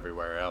fields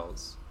everywhere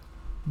else.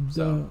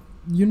 So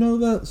you know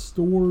that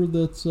store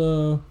that's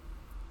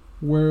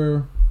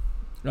where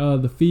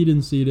the feed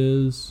and seed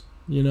is,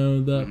 you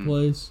know that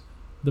place,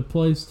 the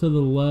place to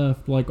the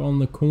left, like on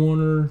the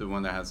corner, the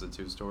one that has the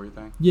 2-story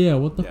thing. Yeah,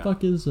 what the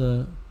fuck is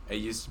that? It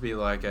used to be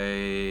like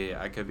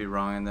I could be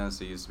wrong in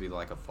this, it used to be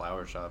like a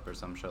flower shop or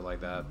some shit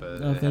like that,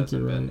 but it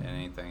hasn't been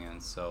anything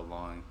in so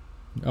long.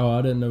 Oh,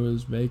 I didn't know it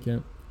was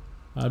vacant.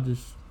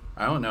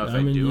 I don't know if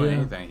they do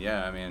anything.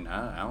 Yeah, I mean,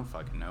 I don't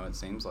fucking know. It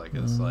seems like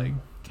it's like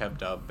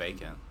kept up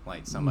vacant.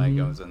 Like somebody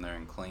goes in there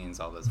and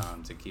cleans all the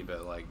time to keep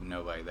it like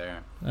nobody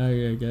there.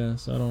 I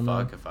guess. I don't know.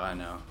 Fuck if I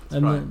know.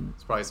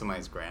 It's probably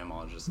somebody's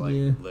grandma just like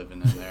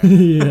living in there.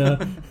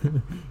 Yeah.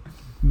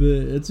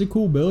 It's a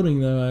cool building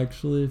though,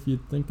 actually, if you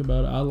think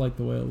about it. I like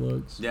the way it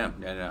looks. Yeah,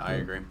 I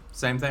agree.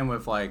 Same thing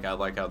with like, I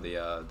like how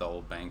the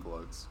old bank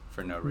looks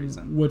for no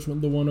reason. Which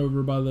one? The one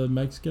over by the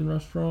Mexican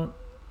restaurant?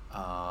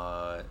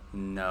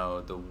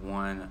 No,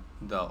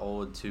 the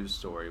old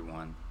 2-story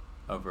one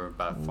over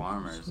by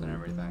Farmers and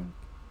everything.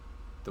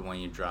 The one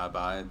you drive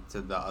by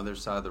to the other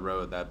side of the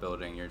road, that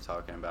building you're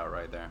talking about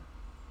right there.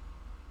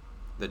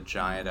 The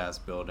giant ass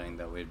building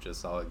that we've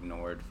just all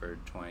ignored for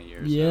 20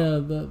 years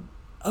now.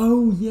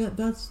 Oh yeah,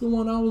 that's the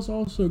one I was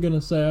also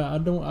gonna say. I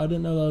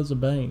didn't know that was a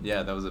bank.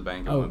 Yeah, that was a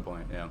bank at one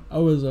point. Yeah.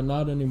 Oh, is it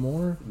not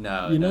anymore?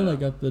 No. You know they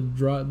got the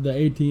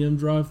ATM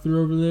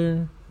drive-through over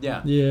there.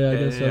 Yeah. Yeah, I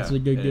guess that's a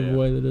good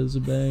giveaway that it is a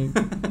bank.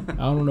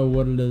 I don't know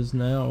what it is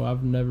now.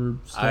 I've never.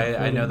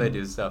 I know they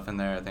do stuff in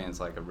there. I think it's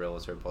like a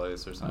realtor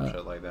place or some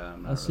shit like that.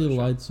 I'm not I see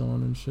lights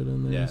on and shit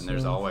in there. Yeah, and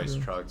there's always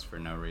trucks for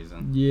no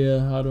reason.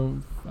 Yeah, I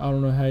don't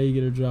know how you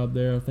get a job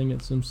there. I think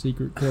it's some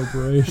secret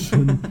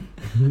corporation.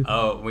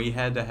 Oh, we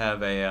had to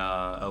have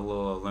a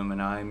little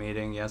Illuminati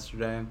meeting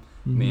yesterday.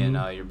 Me and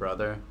your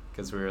brother,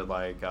 because we were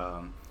like,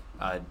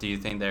 do you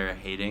think they're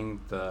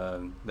hating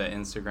the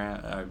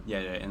Instagram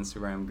the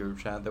Instagram group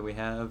chat that we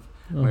have?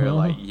 We were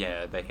like,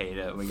 yeah, they hate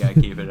it. We gotta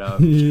keep it up.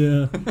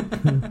 Yeah.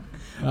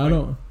 I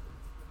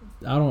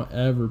don't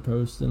ever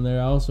post in there.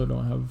 I also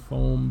don't have a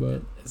phone,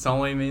 but it's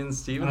only me and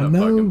Steven that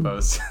fucking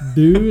post.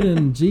 Dude,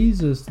 and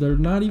Jesus, they're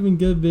not even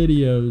good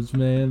videos,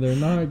 man. They're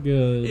not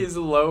good. He's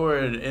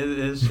lowered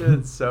his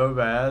shit's so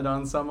bad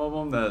on some of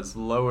them that it's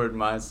lowered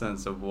my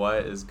sense of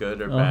what is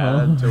good or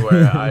bad to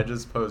where I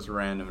just post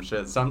random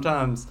shit.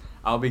 Sometimes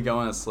I'll be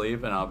going to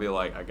sleep and I'll be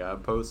like, I gotta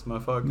post my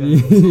fucking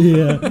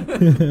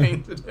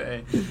thing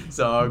today.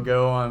 So I'll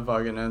go on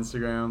fucking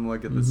Instagram,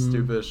 look at the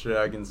stupidest shit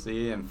I can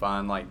see, and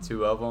find like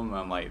 2 of them.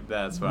 I'm like,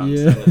 that's what I'm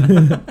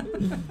saying.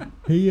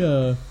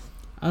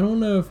 I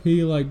don't know if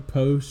he like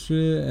posts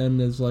shit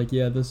and is like,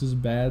 yeah, this is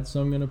bad,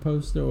 so I'm gonna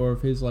post it, or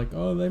if he's like,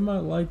 oh, they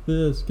might like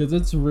this, because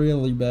it's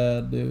really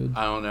bad, dude.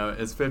 I don't know.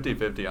 It's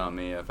 50-50 on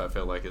me if I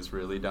feel like it's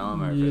really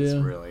dumb or if it's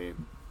really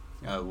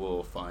a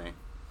little funny.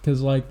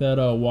 Because, like, that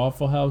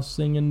Waffle House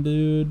singing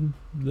dude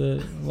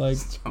that, like,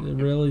 it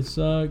really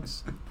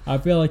sucks. I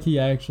feel like he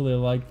actually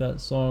liked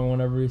that song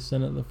whenever he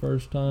sent it the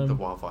first time. The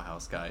Waffle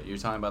House guy. You're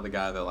talking about the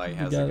guy that, like,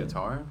 has a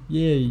guitar?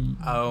 Yeah.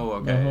 Oh,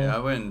 okay. I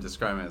wouldn't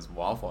describe him as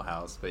Waffle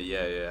House, but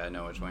yeah, I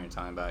know which one you're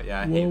talking about.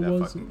 Yeah, I hate that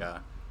fucking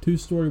guy.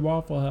 2-story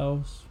Waffle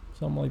House.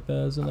 Something like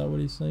that. Isn't that what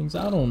he sings?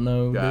 I don't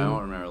know, dude. I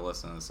don't remember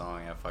listening to the song.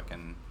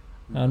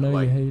 I know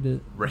you hate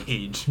it.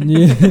 Rage.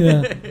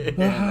 Yeah.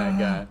 That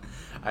guy.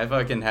 I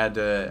fucking had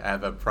to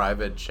have a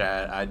private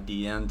chat. I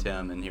DM'd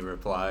him and he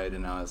replied,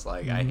 and I was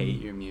like, I hate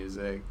your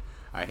music.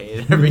 I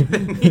hate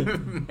everything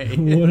you've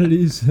made. What did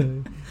he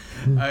say?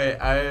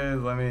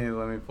 Let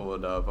me pull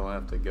it up. I'll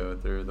have to go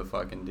through the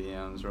fucking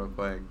DMs real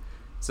quick.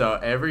 So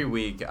every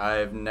week,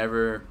 I've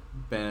never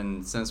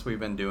been, since we've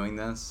been doing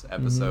this,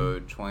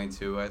 episode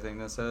 22, I think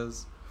this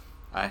is,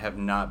 I have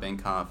not been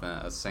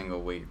confident a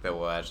single week that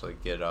we'll actually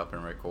get up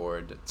and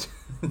record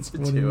to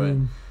do it.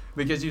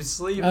 Because you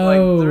sleep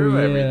through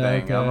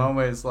everything. Okay. I'm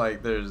always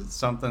like,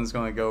 something's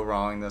going to go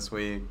wrong this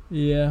week.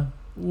 Yeah.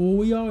 Well,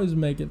 we always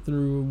make it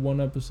through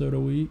one episode a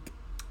week.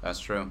 That's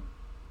true.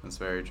 That's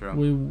very true.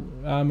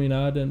 I mean,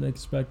 I didn't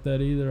expect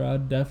that either. I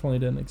definitely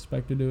didn't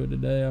expect to do it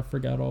today. I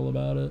forgot all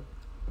about it.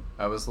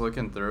 I was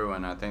looking through,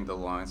 and I think the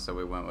longest that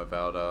we went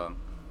without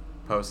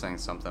posting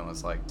something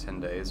was like 10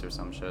 days or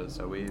some shit.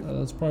 So we.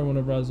 That's probably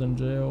whenever I was in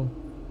jail,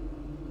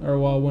 or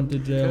while I went to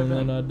jail, and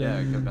then I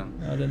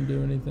didn't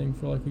do anything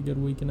for like a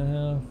good week and a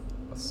half.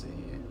 Let's see.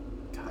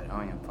 God, I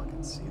don't even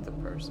fucking see the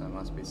person. It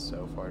must be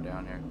so far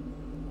down here.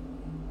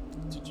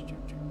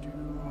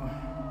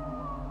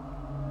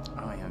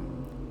 I don't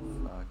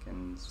even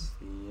fucking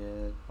see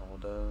it.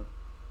 Hold up.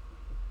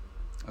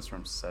 That's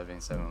from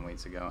 7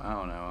 weeks ago. I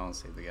don't know. I don't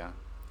see the guy.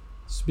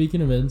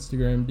 Speaking of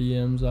Instagram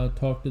DMs, I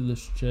talked to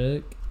this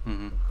chick,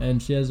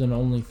 and she has an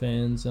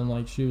OnlyFans, and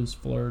like she was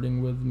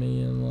flirting with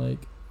me and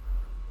like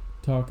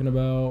talking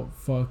about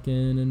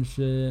fucking and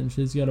shit, and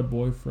she's got a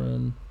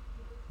boyfriend.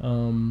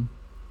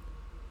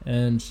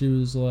 And she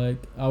was like,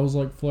 I was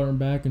like flirting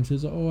back, and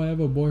she's like, oh, I have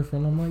a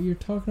boyfriend. I'm like, you're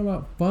talking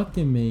about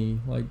fucking me.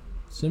 Like,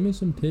 send me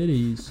some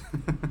titties.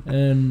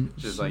 And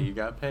she's like, you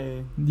got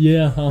paid.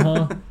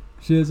 Yeah,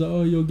 She was like,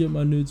 oh, you'll get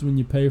my nudes when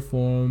you pay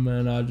for them.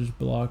 And I just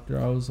blocked her.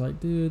 I was like,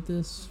 dude,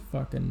 this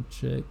fucking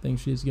chick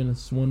thinks she's going to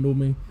swindle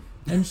me.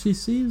 And she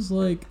sees,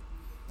 like,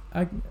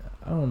 I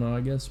don't know, I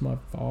guess my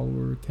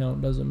follower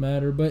count doesn't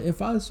matter. But if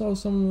I saw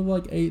someone with,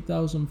 like,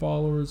 8,000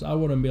 followers, I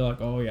wouldn't be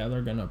like, oh, yeah,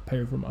 they're going to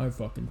pay for my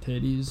fucking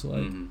titties.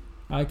 Like,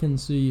 I can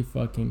see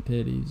fucking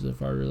titties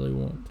if I really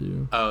want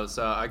to. Oh,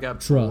 so I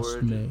got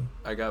Trust me.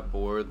 I got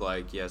bored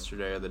like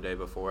yesterday or the day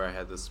before. I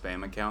had the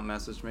spam account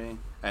message me,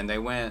 and they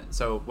went.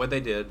 So what they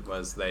did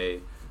was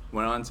they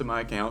went onto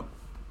my account,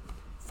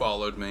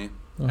 followed me,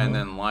 and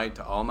then liked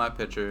all my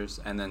pictures,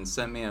 and then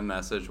sent me a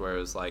message where it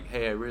was like,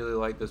 "Hey, I really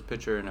like this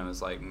picture," and it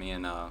was like me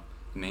and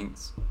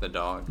Minx, the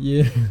dog.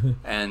 Yeah.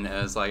 And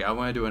it was like, I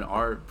want to do an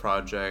art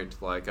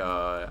project, like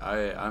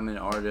I'm an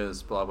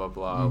artist, blah blah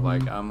blah,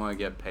 like I'm gonna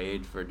get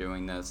paid for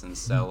doing this and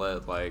sell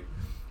it, like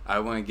I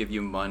want to give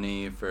you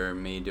money for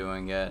me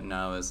doing it. And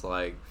I was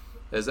like,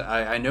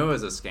 I knew it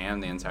was a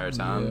scam the entire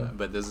time,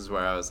 but this is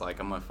where I was like,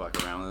 I'm gonna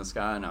fuck around with this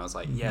guy, and I was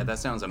like, yeah, that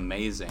sounds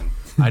amazing.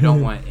 I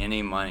don't want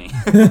any money.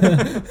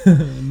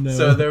 No.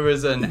 So there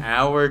was an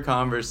hour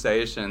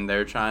conversation.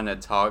 They're trying to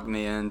talk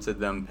me into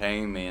them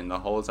paying me, and the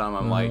whole time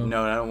I'm like,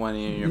 no, I don't want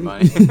any of your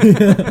money.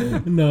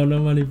 No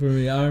money for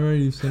me. I remember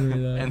you sent me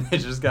that. And they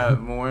just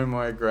got more and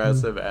more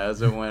aggressive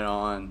as it went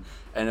on.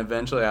 And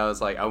eventually I was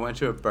like, I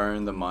want you to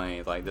burn the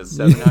money. Like, the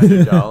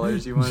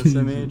 $700 you want to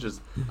send me,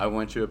 just, I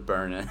want you to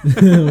burn it.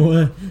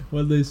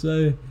 What'd they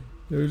say?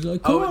 They were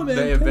like, come on, man.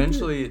 They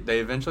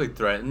eventually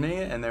threatened me,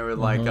 and they were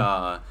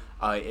like,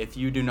 if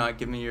you do not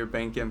give me your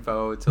bank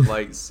info to,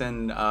 like,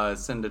 send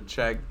a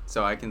check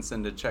so I can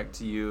send a check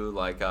to you,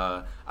 like,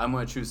 I'm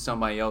going to choose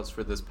somebody else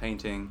for this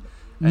painting.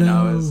 And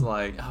I was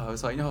like,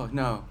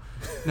 no.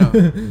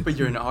 But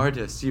you're an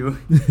artist. You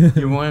want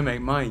to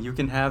make money. You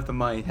can have the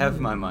money. Have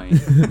my money.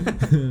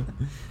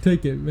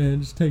 Take it,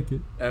 man. Just take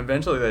it. And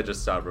eventually they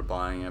just stopped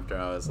replying after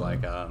I was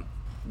like,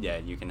 yeah,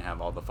 you can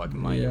have all the fucking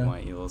money you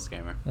want, you little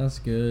scammer. That's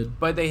good.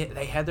 But they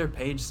had their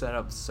page set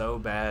up so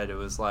bad. It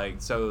was like,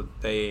 so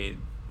the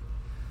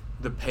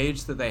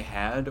page that they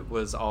had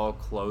was all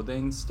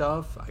clothing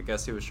stuff. I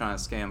guess he was trying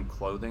to scam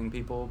clothing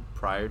people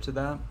prior to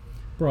that.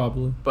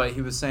 Probably. But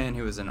he was saying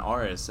he was an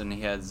artist, and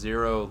he had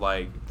zero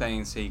like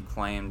things he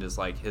claimed as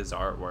like his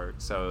artwork.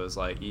 So it was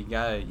like, you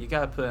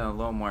gotta put in a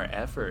little more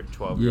effort,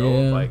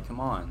 12-year-old. Like, come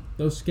on.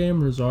 Those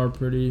scammers are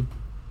pretty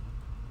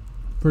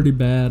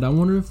bad. I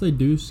wonder if they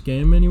do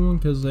scam anyone,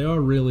 because they are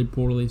really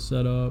poorly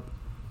set up,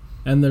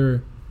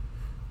 and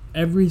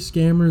every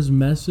scammer's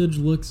message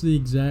looks the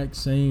exact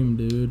same,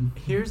 dude.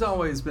 Here's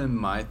always been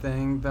my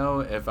thing, though,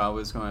 if I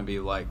was going to be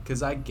like,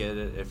 because I get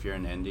it if you're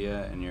in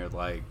India and you're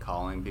like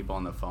calling people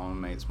on the phone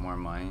makes more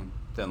money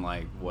than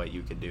like what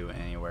you could do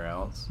anywhere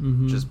else,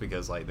 just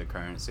because like the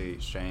currency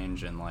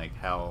exchange and like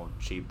how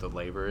cheap the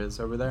labor is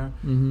over there.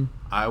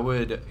 I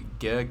would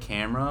get a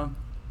camera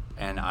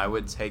and I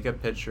would take a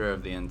picture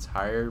of the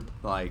entire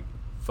like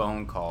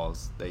phone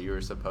calls that you were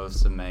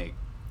supposed to make,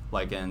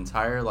 like an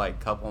entire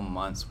like couple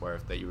months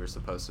worth that you were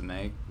supposed to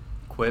make,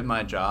 quit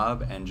my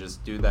job and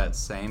just do that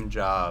same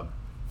job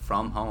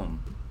from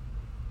home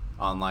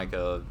on like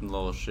a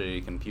little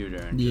shitty computer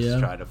and just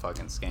try to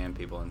fucking scam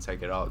people and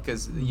take it all,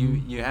 because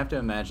you have to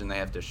imagine they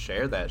have to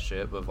share that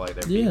shit with like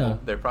their people.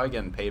 They're probably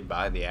getting paid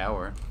by the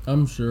hour,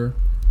 I'm sure.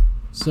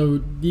 So,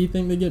 do you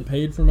think they get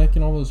paid for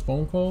making all those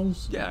phone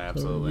calls? Yeah,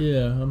 absolutely.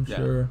 I'm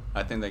sure.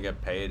 I think they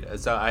get paid.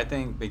 So, I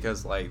think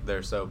because, like,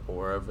 they're so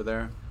poor over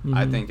there,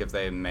 I think if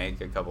they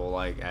make a couple,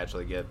 like,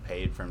 actually get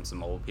paid from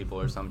some old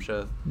people or some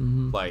shit,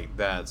 like,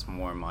 that's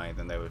more money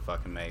than they would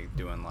fucking make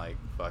doing, like,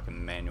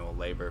 fucking manual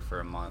labor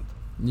for a month.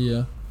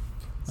 Yeah.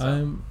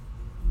 So.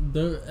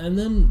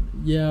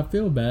 I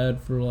feel bad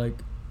for,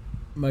 like,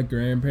 my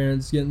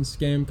grandparents getting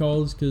scam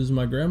calls, because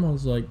my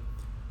grandma's like,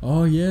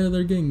 oh yeah,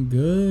 they're getting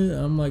good.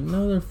 I'm like,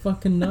 no, they're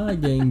fucking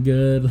not getting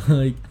good.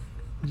 Like,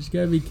 you just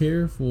gotta be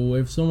careful.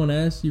 If someone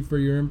asks you for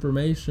your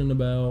information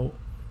about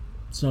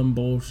some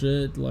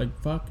bullshit. Like,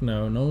 fuck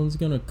no. No one's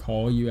gonna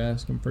call you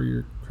asking for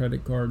your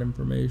credit card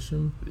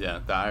information. Yeah,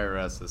 the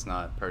IRS does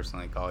not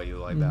personally call you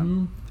like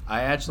Mm-hmm. that.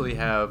 I actually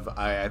have,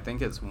 I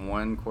think it's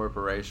one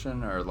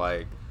corporation, or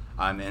like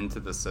I'm into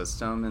the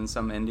system in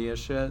some India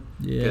shit.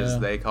 Because Yeah.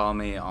 they call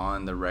me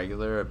on the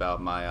regular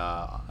about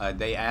my,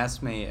 they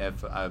asked me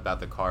if about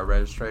the car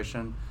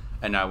registration,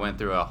 and I went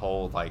through a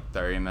whole like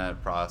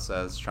 30-minute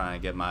process trying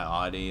to get my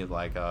Audi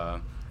like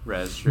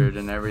registered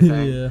and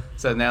everything. Yeah.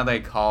 So now they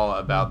call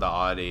about the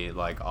Audi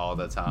like all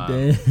the time.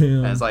 Damn.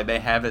 And it's like they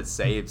have it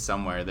saved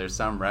somewhere. There's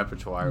some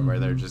repertoire where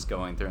they're Mhm. just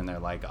going through and they're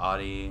like,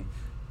 Audi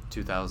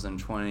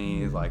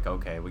 2020, Yeah. like,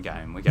 okay, we got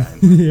him.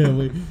 Yeah,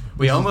 we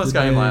we this almost is the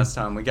got him day. last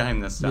time. We got him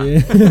this time.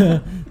 Yeah,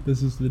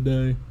 this is the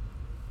day.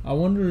 I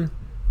wonder.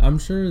 I'm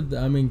sure.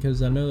 I mean,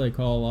 because I know they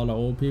call a lot of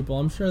old people.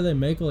 I'm sure they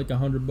make like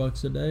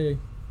 $100 a day.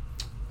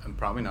 And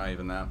probably not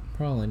even that.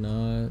 Probably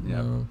not.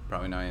 Yeah, No.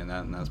 probably not even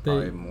that, and that's They-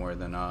 probably more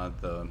than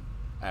the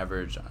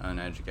average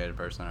uneducated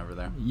person over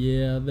there.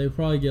 Yeah, they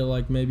probably get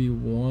like maybe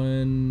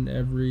one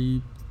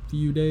every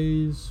few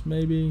days,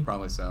 maybe.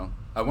 Probably so.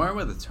 I wonder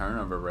what the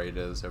turnover rate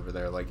is over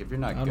there. Like, if you're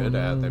not I good don't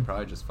at it, know. they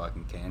probably just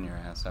fucking can your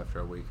ass after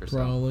a week or so.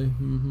 Probably.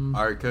 Mm-hmm.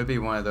 Or it could be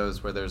one of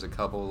those where there's a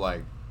couple,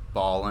 like,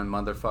 balling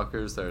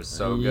motherfuckers that are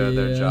so good at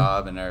their Yeah.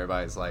 job, and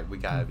everybody's like, we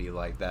gotta be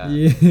like that.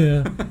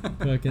 Yeah.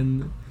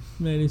 Fucking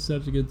man, he's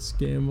such a good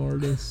scam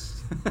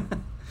artist.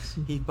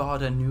 He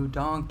bought a new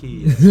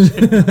donkey.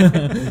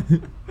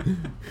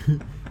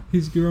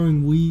 He's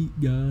growing wheat,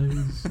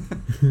 guys.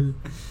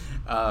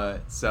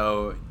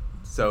 So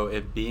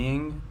it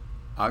being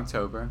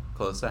October,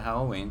 close to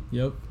Halloween,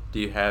 Yep. do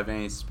you have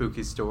any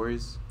spooky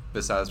stories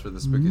besides for the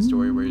spooky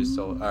story where you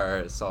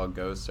saw a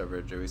ghost over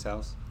at Joey's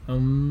house? Blah,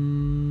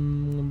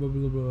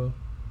 blah, blah.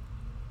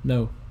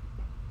 No,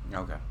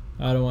 Okay,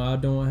 I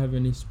don't have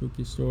any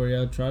spooky story.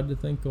 I tried to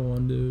think of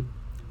one, dude.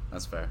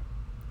 that's fair.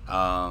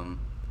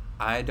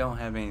 I don't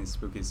have any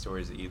spooky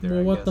stories either. Well,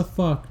 I what guess. the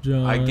fuck,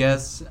 John? I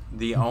guess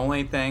the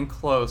only thing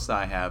close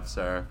I have,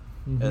 sir,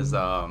 Mhm. is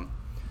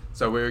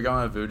so we were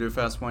going to Voodoo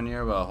Fest one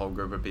year with a whole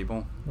group of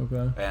people,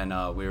 Okay. and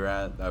we were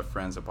at a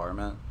friend's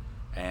apartment,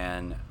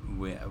 and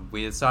we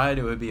decided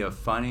it would be a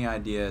funny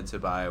idea to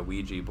buy a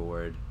Ouija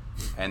board,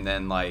 and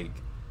then like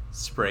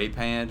spray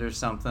paint or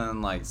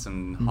something, like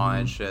some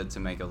haunted shit to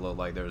make it look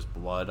like there's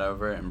blood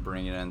over it, and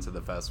bring it into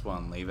the festival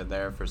and leave it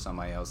there for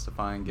somebody else to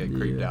find, get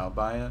creeped Yeah. out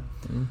by it.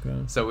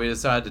 Okay. So we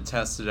decided to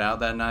test it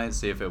out that night,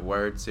 see if it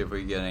worked, see if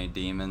we could get any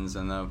demons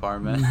in the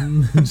apartment.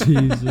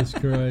 Jesus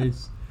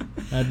Christ.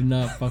 I did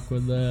not fuck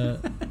with that.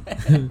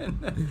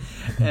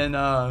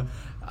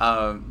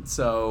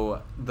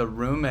 So the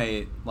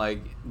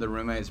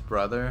roommate's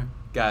brother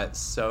got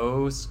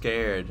so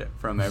scared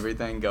from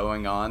everything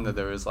going on that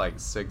there was like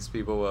 6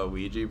 people with a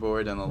Ouija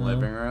board in the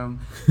living room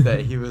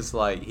that he was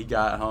like, he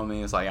got home and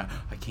he was like,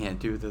 I can't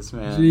do this,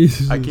 man.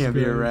 Jesus I can't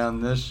be Christ.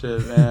 around this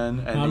shit, man.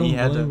 And I don't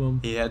blame him.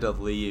 he had to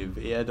leave.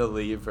 He had to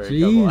leave for a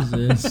couple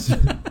Jesus.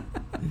 hours.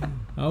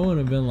 I wouldn't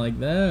have been like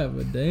that,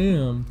 but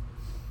damn.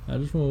 I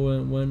just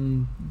went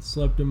and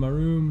slept in my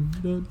room.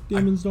 The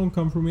demons don't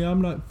come for me.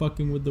 I'm not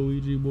fucking with the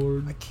Ouija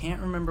board. I can't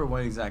remember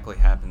what exactly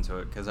happened to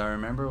it, because I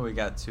remember we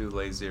got too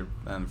lazy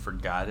and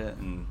forgot it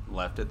and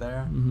left it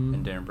there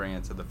and didn't bring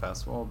it to the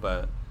festival.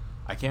 But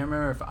I can't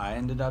remember if I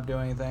ended up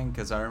doing anything,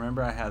 because I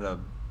remember I had a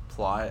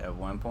plot at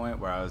one point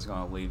where I was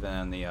going to leave it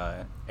in the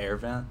air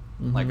vent,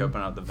 like Mhm. open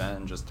up the vent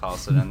and just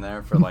toss it in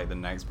there for like the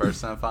next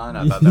person to find.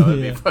 I thought that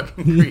would be Yeah.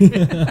 fucking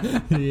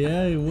creepy.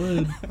 Yeah, it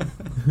would.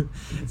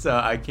 So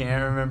I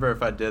can't remember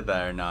if I did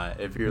that or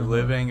not. If you're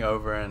living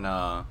over in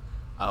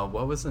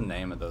what was the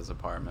name of those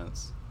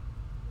apartments?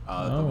 The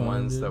Oh,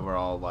 ones dude. that were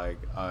all like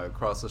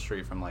across the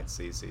street from like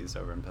CC's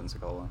over in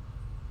Pensacola.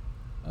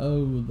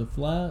 Oh, the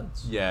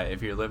flats? Yeah,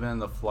 if you're living in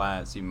the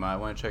flats, you might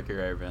want to check your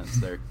air vents.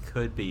 There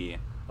could be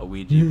a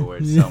Ouija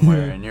board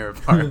somewhere in your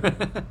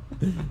apartment.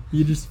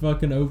 You just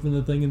fucking opened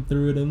the thing and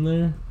threw it in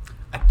there?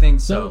 I think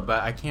so, So-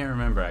 but I can't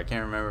remember. I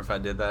can't remember if I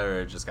did that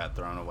or it just got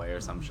thrown away or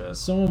some shit.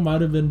 Someone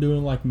might have been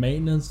doing like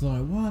maintenance,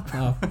 like, what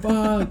the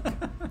fuck?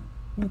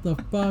 What the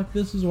fuck?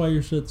 This is why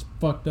your shit's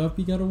fucked up.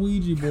 You got a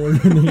Ouija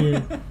board in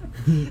here.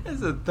 It's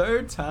the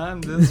 3rd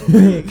time this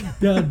week.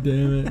 God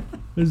damn it.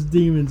 There's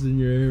demons in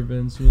your air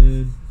vents,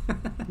 man.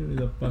 Get me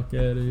the fuck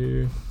out of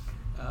here.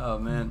 Oh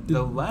man,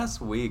 the last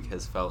week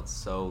has felt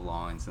so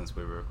long since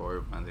we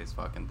recorded one of these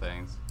fucking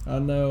things. I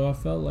know, I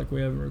felt like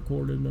we haven't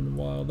recorded in a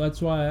while.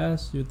 That's why I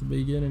asked you at the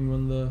beginning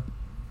when the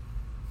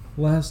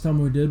last time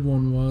we did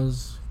one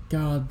was.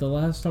 God, the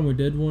last time we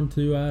did one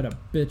too, I had a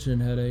bitchin'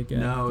 headache after.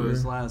 No, it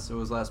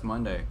was last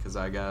Monday because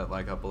I got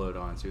like uploaded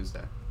on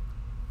Tuesday.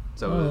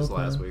 So Oh, it was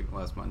okay.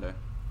 last Monday.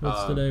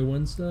 What's today,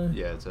 Wednesday?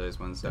 Yeah, today's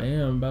Wednesday.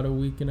 Damn, about a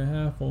week and a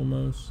half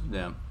almost.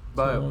 Yeah,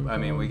 but long I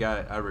mean,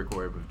 time. I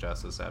recorded with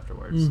Justice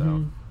afterwards, so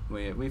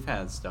Mhm. we've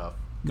had stuff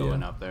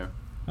going Yeah. up there.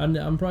 I'm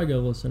probably gonna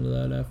listen to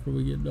that after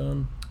we get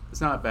done.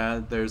 It's not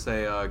bad. There's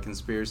a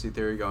conspiracy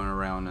theory going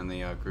around in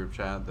the group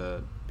chat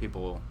that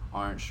people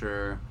aren't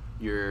sure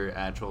your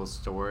actual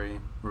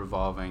story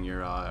revolving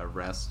your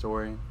arrest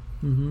story.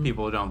 Mm-hmm.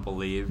 People don't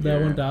believe That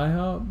your- one, Die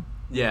Hop?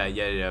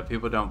 Yeah.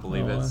 People don't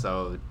believe Oh, it,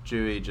 so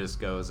Chewie just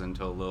goes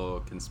into a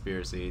little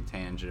conspiracy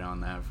tangent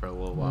on that for a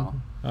little while.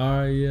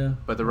 Yeah.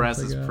 But the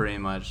rest is pretty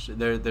much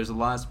there's a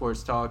lot of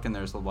sports talk, and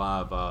there's a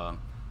lot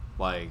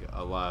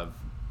of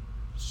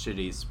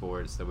shitty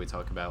sports that we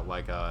talk about,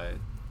 like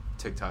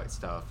TikTok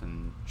stuff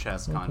and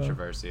chess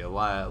controversy. A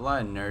lot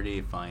of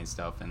nerdy, funny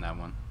stuff in that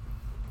one.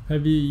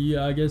 Have you?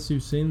 I guess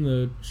you've seen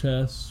the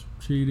chess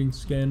cheating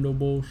scandal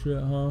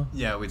bullshit, huh?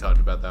 Yeah, we talked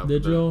about that.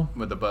 Did y'all?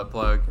 With the butt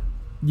plug?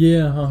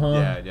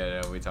 Yeah,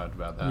 Yeah, we talked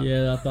about that.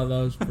 Yeah, I thought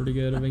that was pretty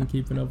good. I've been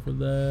keeping up with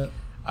that.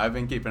 I've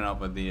been keeping up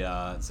with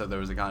the, so there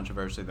was a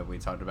controversy that we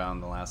talked about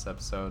in the last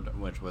episode,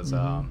 which was,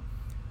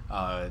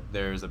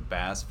 there's a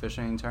bass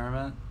fishing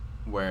tournament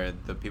where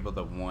the people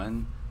that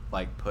won,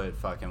 like, put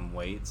fucking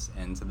weights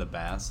into the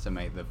bass to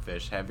make the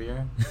fish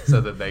heavier so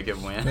that they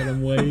could win. Put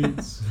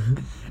weights.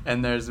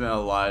 And there's been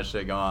a lot of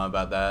shit going on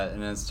about that,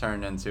 and it's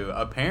turned into,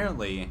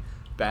 apparently,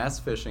 bass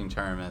fishing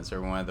tournaments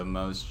are one of the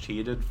most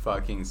cheated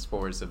fucking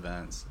sports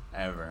events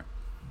ever.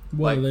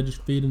 What, are they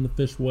just feeding the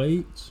fish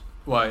weights?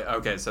 Well,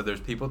 okay, so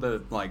there's people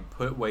that, like,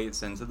 put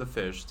weights into the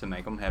fish to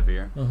make them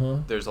heavier.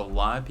 There's a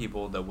lot of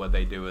people that what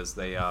they do is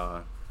they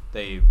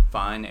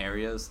find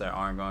areas that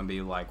aren't going to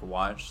be, like,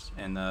 watched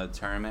in the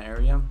tournament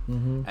area,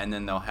 and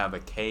then they'll have a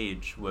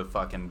cage with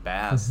fucking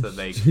bass that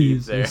they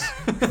keep there.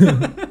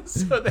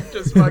 So they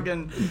just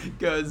fucking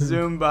go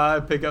zoom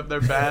by, pick up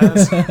their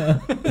bass.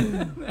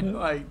 They're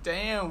like,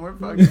 damn, we're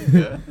fucking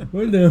good.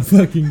 We're doing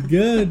fucking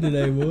good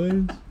today,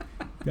 boys.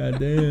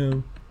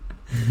 Goddamn.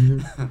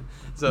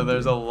 So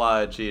there's a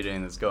lot of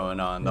cheating that's going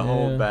on. The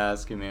whole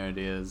bass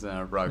community is in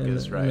a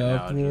ruckus right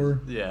now.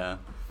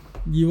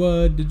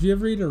 You did you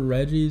ever eat a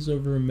Reggie's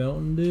over in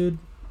Melton, dude?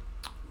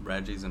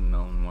 Reggie's in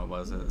Melton, what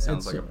was it? It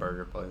sounds like a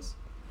burger place.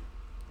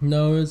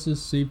 No, it's a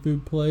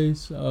seafood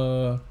place.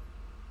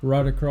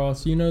 Right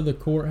across, the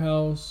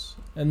courthouse,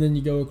 and then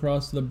you go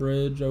across the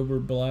bridge over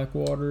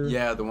Blackwater.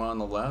 Yeah, the one on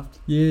the left.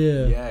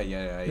 Yeah.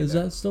 Yeah. Is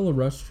that still a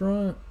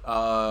restaurant?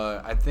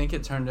 I think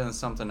it turned into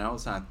something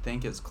else, and I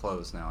think it's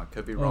closed now. I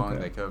could be wrong.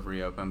 They could have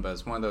reopened, but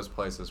it's one of those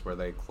places where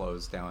they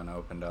closed down and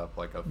opened up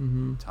like a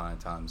ton of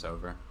times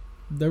over.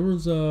 There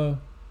was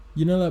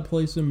that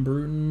place in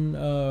Bruton,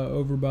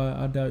 over by,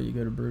 I doubt you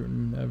go to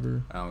Bruton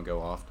ever. I don't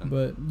go often.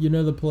 But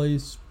the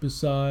place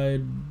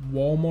beside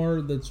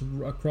Walmart that's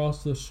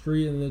across the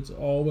street and it's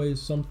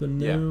always something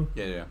new?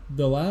 Yeah.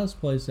 The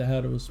last place they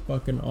had, it was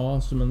fucking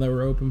awesome, and they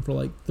were open for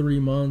like 3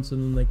 months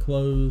and then they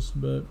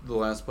closed, but... The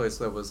last place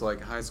that was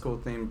like high school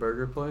themed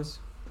burger place?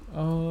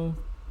 I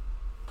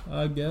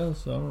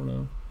guess, I don't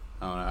know.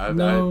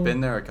 I've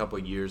been there a couple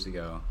years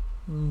ago.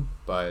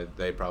 But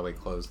they probably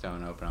closed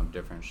down and opened up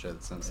different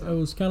shit since then. It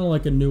was kind of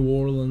like a New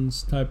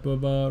Orleans type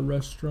of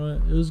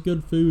restaurant. It was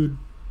good food.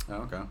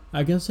 Oh, okay.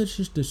 I guess it's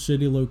just a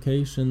shitty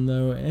location,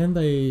 though. And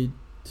I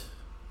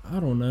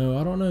don't know.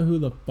 I don't know who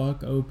the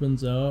fuck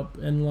opens up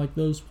in, like,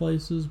 those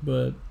places,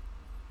 but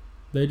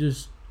they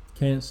just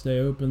can't stay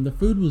open. The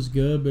food was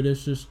good, but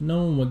it's just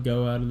no one would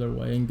go out of their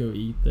way and go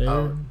eat there.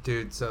 Oh,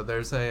 dude, so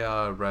there's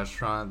a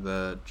restaurant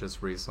that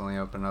just recently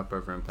opened up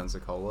over in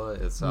Pensacola.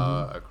 It's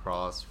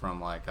across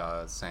from like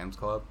Sam's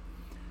Club,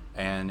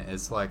 and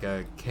it's like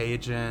a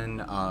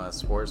Cajun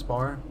sports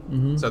bar.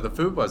 So the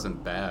food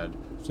wasn't bad.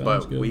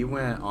 But good. We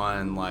went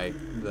on like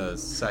the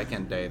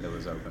second day that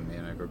was open, me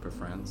and a group of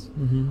friends,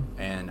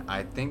 and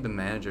I think the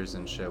managers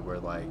and shit were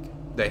like,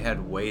 they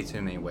had way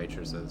too many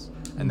waitresses,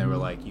 and they were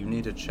like, you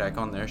need to check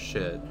on their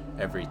shit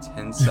every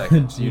 10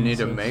 seconds. You need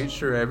to make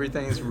sure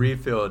everything's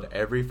refilled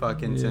every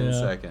fucking 10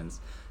 seconds.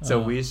 So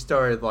we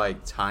started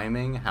like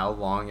timing how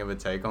long it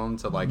would take them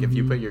to like, if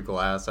you put your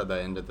glass at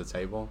the end of the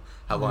table,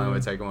 how long it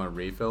would take them to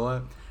refill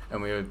it.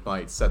 And we would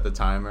like set the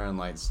timer and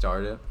like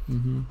start it.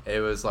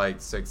 It was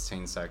like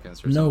 16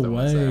 seconds or something. No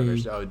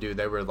way. Oh, dude,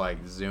 they were like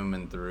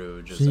zooming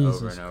through just Jesus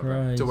over and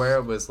over Christ. to where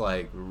it was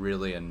like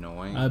really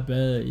annoying. I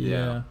bet,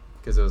 yeah.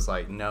 Because it was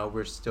like, no,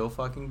 we're still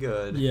fucking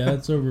good. Yeah,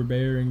 it's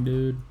overbearing,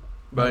 dude.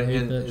 But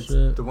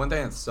the one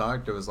thing that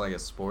sucked, it was like a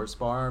sports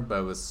bar, but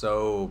it was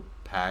so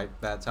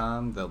packed that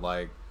time that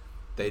like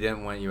they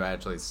didn't want you to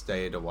actually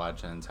stay to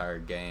watch an entire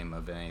game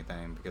of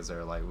anything because they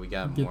were like, we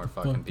got more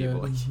fucking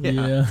people.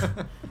 Yeah.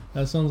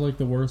 That sounds like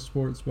the worst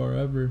sports bar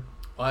ever.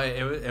 Well,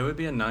 it would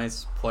be a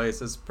nice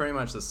place. It's pretty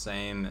much the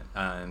same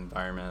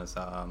environment as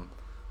what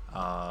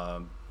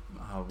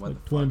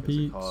like the Twin fuck is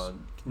Peaks? it called?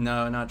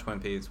 No, not Twin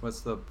Peaks. What's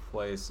the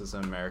place? It's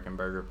an American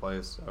burger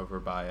place over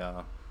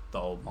by the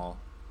old mall.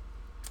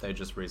 They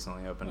just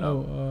recently opened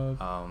up.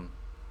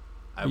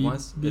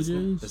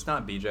 BJ's? It's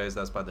not BJ's.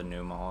 That's by the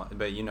new mall.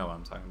 But you know what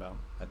I'm talking about,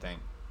 I think.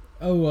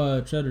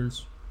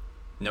 Cheddar's.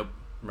 Nope.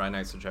 Right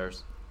next to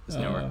Cheddar's. It's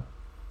newer.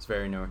 It's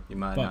very newer. You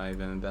might not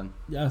even have been.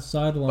 Yeah,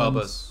 Sidelines.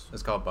 Bubba's.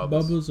 It's called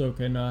Bubba's. Bubba's?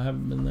 Okay, no, I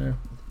haven't been there.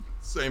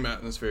 Same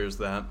atmosphere as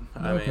that.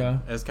 I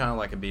mean, it's kind of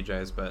like a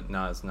BJ's, but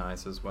not as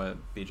nice as what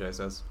BJ's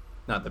is.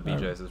 Not that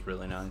BJ's is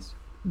really nice.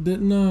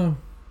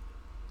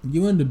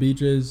 You went to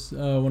BJ's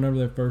whenever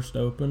they first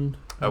opened.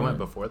 I went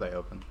before they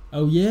opened.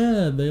 Oh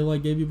yeah, they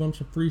like gave you a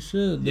bunch of free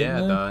shit.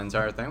 Yeah, They? the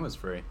entire thing was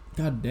free.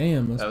 God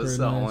damn, that's That was pretty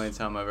the nice. only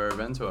time I've ever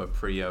been to a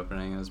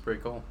pre-opening. It was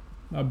pretty cool.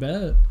 I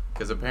bet.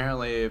 Because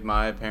apparently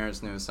my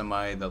parents knew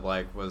somebody that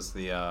like was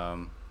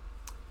the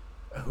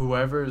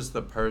whoever's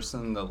the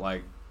person that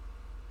like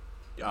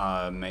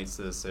makes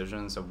the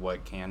decisions of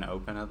what can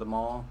open at the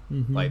mall.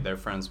 Mm-hmm. Like they're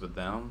friends with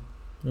them.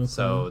 Okay.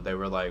 So they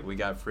were like, we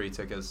got free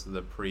tickets to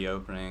the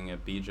pre-opening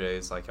at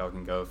BJ's. Like, y'all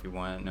can go if you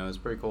want. And it was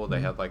pretty cool. They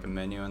had like a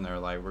menu, and they're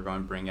like, we're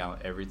going to bring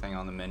out everything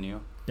on the menu.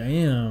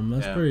 Damn,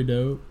 that's pretty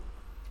dope.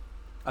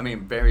 I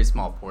mean, very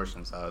small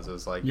portion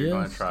sizes. Like, you're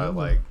going to try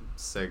totally. like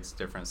 6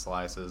 different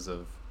slices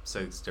of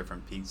 6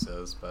 different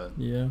pizzas, but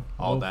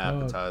all the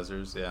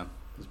appetizers. Yeah,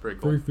 it's pretty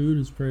cool. Free food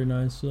is pretty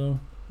nice,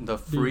 though. The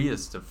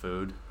freest of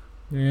food.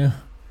 Yeah.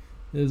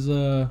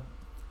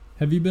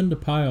 Have you been to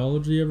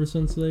Pieology ever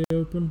since they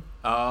opened?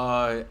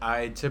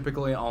 I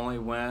typically only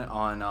went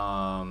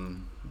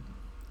on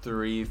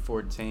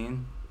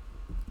 3/14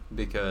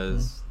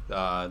 because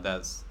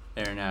that's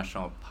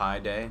International Pie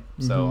Day.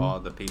 So all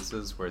the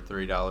pizzas were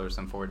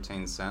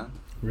 $3.14.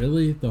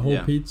 Really? The whole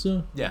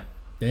pizza? Yeah.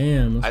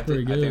 Damn, that's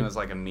pretty good. I think it was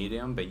like a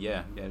medium, but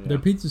yeah. Their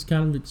pizza's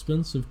kind of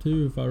expensive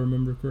too, if I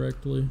remember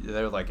correctly.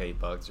 They're like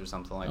 $8 or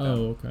something like that.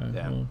 Oh, okay.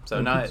 Yeah. Well,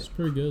 so not. It's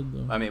pretty good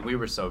though. I mean, we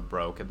were so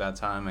broke at that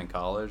time in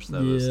college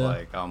that it was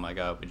like, oh my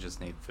god, we just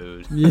need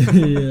food.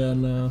 Yeah,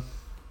 no.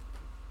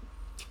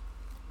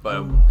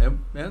 But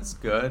it's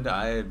good.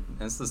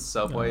 It's the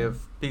Subway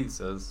of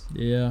pizzas.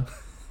 Yeah.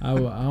 I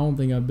don't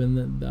think I've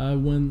been there. I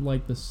went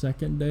like the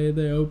second day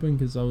they opened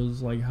because I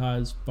was like high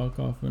as fuck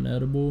off an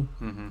edible.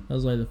 That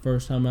was like the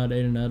first time I'd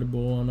ate an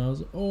edible, and I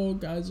was like, oh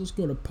guys, let's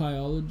go to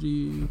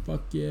Pieology.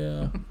 Fuck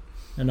yeah.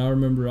 And I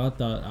remember I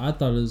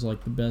thought it was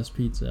like the best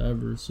pizza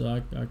ever, so I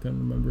couldn't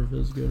remember if it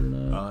was good or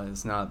not.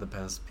 It's not the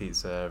best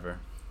pizza ever,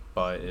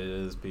 but it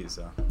is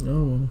pizza.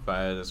 Oh. If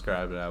I had to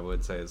describe it, I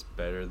would say it's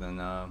better than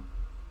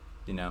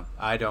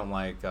I don't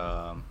like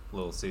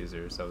Little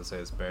Caesars. I would say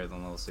it's better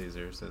than Little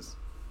Caesars.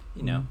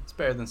 It's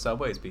better than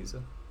Subway's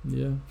pizza.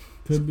 Yeah,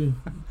 could be.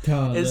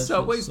 God, is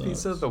Subway's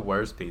pizza the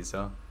worst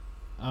pizza?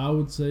 I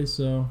would say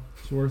so.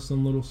 It's worse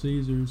than Little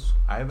Caesars.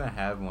 I haven't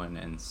had one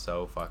in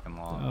so fucking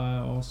long. I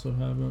also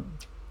haven't.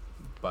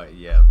 But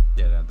yeah,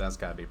 that's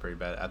gotta be pretty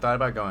bad. I thought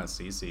about going to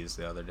CC's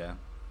the other day.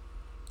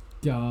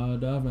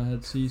 God, I haven't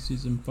had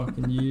CC's in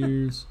fucking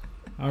years.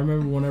 I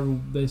remember whenever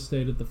they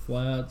stayed at the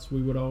Flats,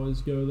 we would always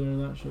go there,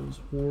 and that shit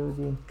was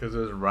horrible. Because it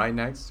was right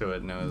next to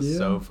it, and it was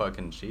so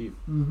fucking cheap.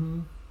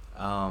 Mm-hmm.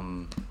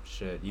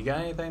 Shit. You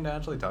got anything to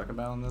actually talk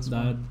about on this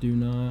one? I do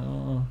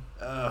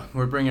not.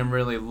 We're bringing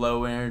really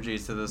low energy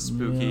to this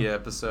spooky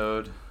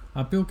episode.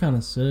 I feel kind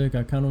of sick.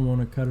 I kind of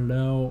want to cut it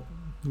out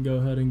and go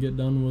ahead and get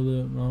done with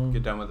it.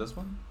 Get done with this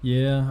one?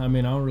 Yeah, I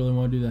mean, I don't really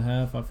want to do the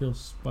half. I feel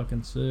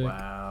fucking sick.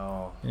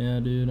 Wow. Yeah,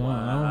 dude.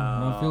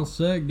 Wow. I feel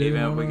sick, dude.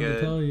 Even if we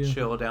could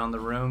chill down the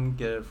room,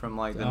 get it from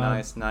like the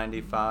nice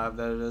 95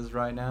 that it is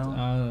right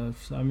now?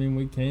 I mean,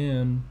 we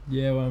can.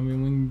 Yeah, well, I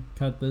mean, we can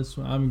cut this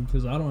one. I mean,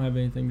 because I don't have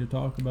anything to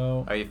talk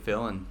about. How you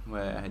feeling?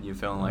 You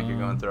feeling like you're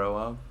going to throw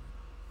up?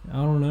 I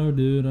don't know,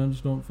 dude. I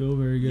just don't feel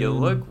very good. You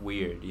look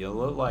weird. You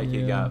look like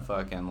you got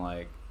fucking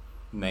like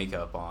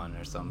makeup on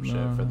or some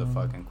shit for the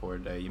fucking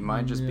court day. You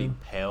might just be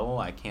pale.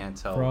 I can't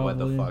tell what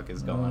the fuck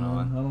is going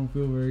on. I don't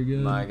feel very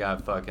good. I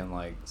got fucking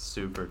like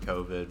super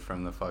COVID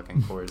from the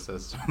fucking court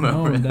system. I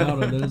don't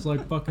doubt it. There's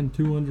like fucking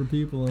 200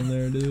 people in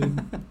there,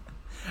 dude.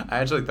 I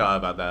actually thought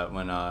about that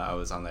when I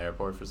was on the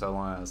airport for so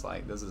long. I was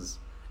like, this is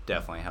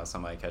definitely how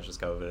somebody catches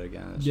COVID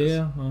again. It's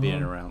just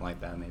being around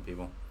like that many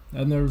people.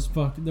 And there's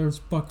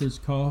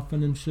fuckers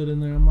coughing and shit in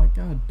there. I'm like,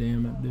 god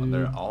damn it, dude. Well,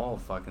 they're all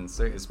fucking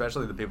sick,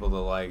 especially the people that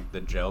like the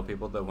jail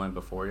people that went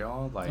before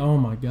y'all. Like, oh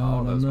my god,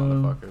 all those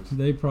motherfuckers.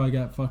 They probably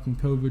got fucking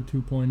COVID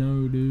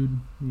 2.0,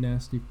 dude.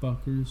 Nasty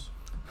fuckers.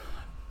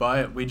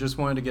 But we just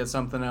wanted to get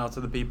something out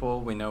to the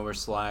people. We know we're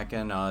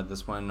slacking.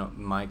 This one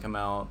might come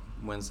out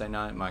Wednesday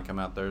night, might come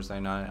out Thursday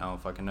night. I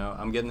don't fucking know.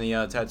 I'm getting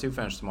the tattoo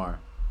finished tomorrow.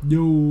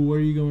 Yo, where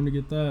are you going to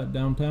get that?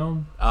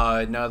 Downtown?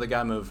 No, the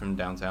guy moved from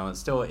downtown. It's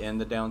still in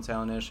the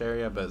downtown-ish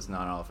area, but it's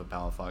not off of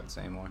Palafox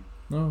anymore.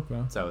 Oh,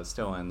 okay. So it's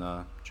still in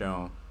the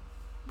general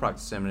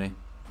proximity.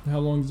 How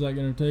long is that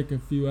going to take? A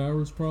few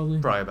hours, probably?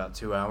 Probably about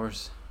 2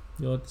 hours.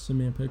 You'll have to send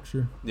me a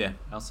picture. Yeah,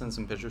 I'll send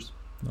some pictures.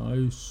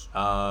 Nice.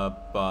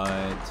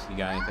 But you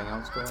got anything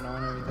else going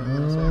on or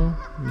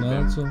anything?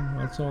 No,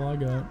 that's all I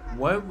got.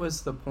 What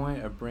was the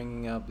point of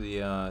bringing up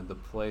the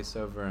place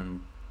over in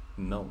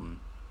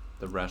Milton?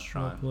 The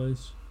restaurant. What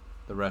place?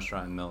 The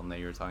restaurant in Milton that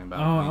you were talking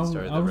about. I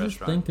was just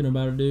thinking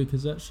about it, dude,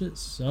 because that shit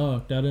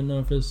sucked. I didn't know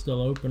if it's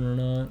still open or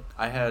not.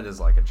 I had it as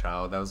like a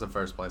child. That was the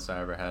first place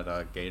I ever had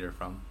a gator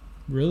from.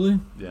 Really?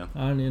 Yeah.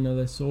 I didn't even know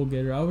they sold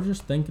gator. I was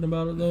just thinking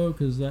about it, though,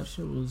 because that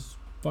shit was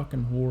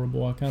fucking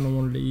horrible. I kind of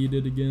wanted to eat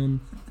it again.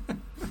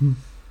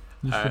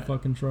 Just to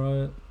fucking try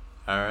it.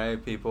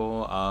 Alright,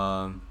 people.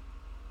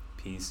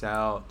 Peace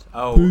out.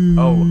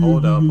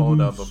 Hold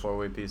up before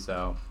we peace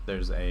out.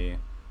 There's a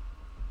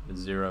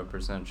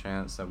 0%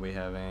 chance that we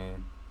have any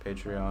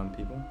Patreon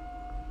people.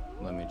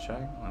 Let me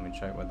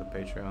check what the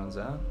Patreon's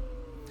at.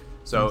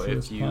 So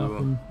if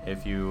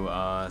you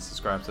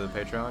subscribe to the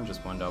Patreon,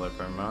 just $1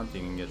 per month,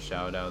 you can get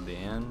shout out at the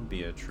end.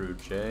 Be a true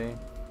J.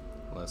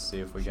 Let's see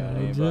if we got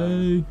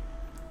anybody.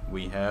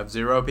 We have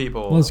 0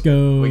 people. Let's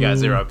go. We got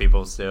 0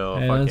 people still.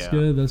 Hey, Fuck that's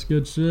good. That's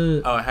good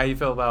shit. Oh, how you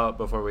feel about,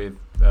 before we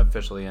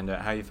officially end it,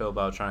 how you feel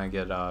about trying to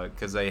get,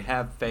 because they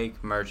have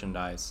fake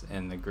merchandise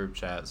in the group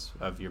chats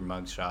of your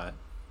mugshot.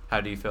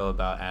 How do you feel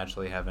about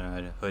actually having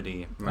a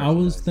hoodie merchandise? I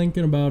was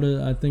thinking about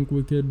it. I think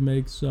we could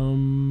make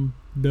some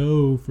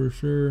dough for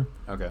sure.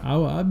 Okay.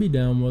 I'd be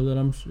down with it.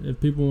 If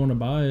people want to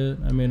buy it.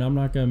 I mean, I'm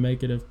not going to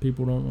make it if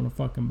people don't want to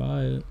fucking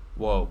buy it.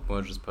 Well,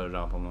 we'll just put it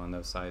up on one of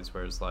those sites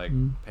where it's like,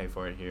 pay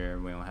for it here.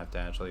 We don't have to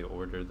actually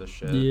order the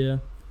shit. Yeah.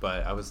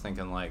 But I was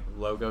thinking like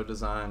logo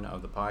design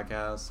of the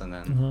podcast and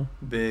then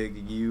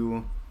big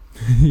U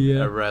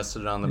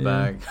arrested on the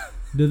back.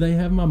 Do they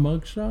have my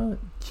mugshot?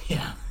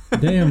 Yeah.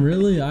 Damn,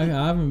 really? I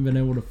haven't been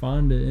able to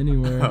find it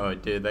anywhere. Oh,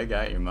 dude, they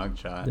got your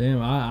mugshot. Damn,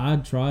 I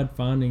tried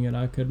finding it.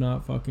 I could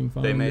not fucking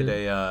find it. They made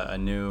a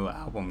new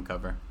album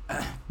cover.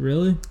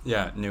 Really?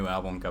 Yeah, new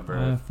album cover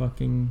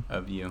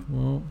of you.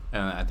 Well,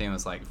 and I think it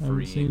was like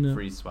free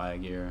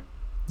Swaggy or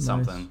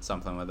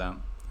something with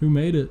them. Who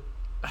made it?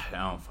 I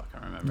don't fucking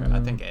remember. I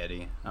think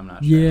Eddie. I'm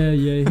not sure.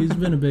 Yeah, he's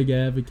been a big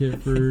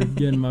advocate for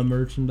getting my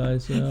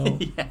merchandise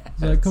out. He's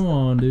like, come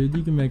on, dude,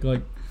 you can make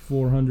like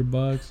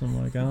 $400.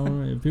 I'm like, I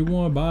don't know. If people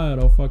want to buy it,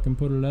 I'll fucking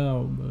put it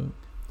out.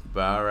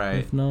 But all right.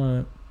 If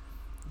not,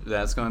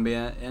 that's going to be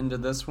an end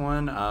of this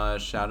one.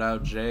 Shout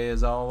out Jay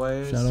as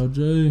always. Shout out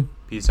Jay.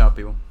 Peace out,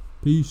 people.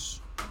 Peace.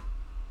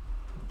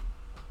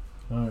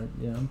 Alright,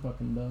 yeah, I'm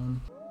fucking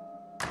done.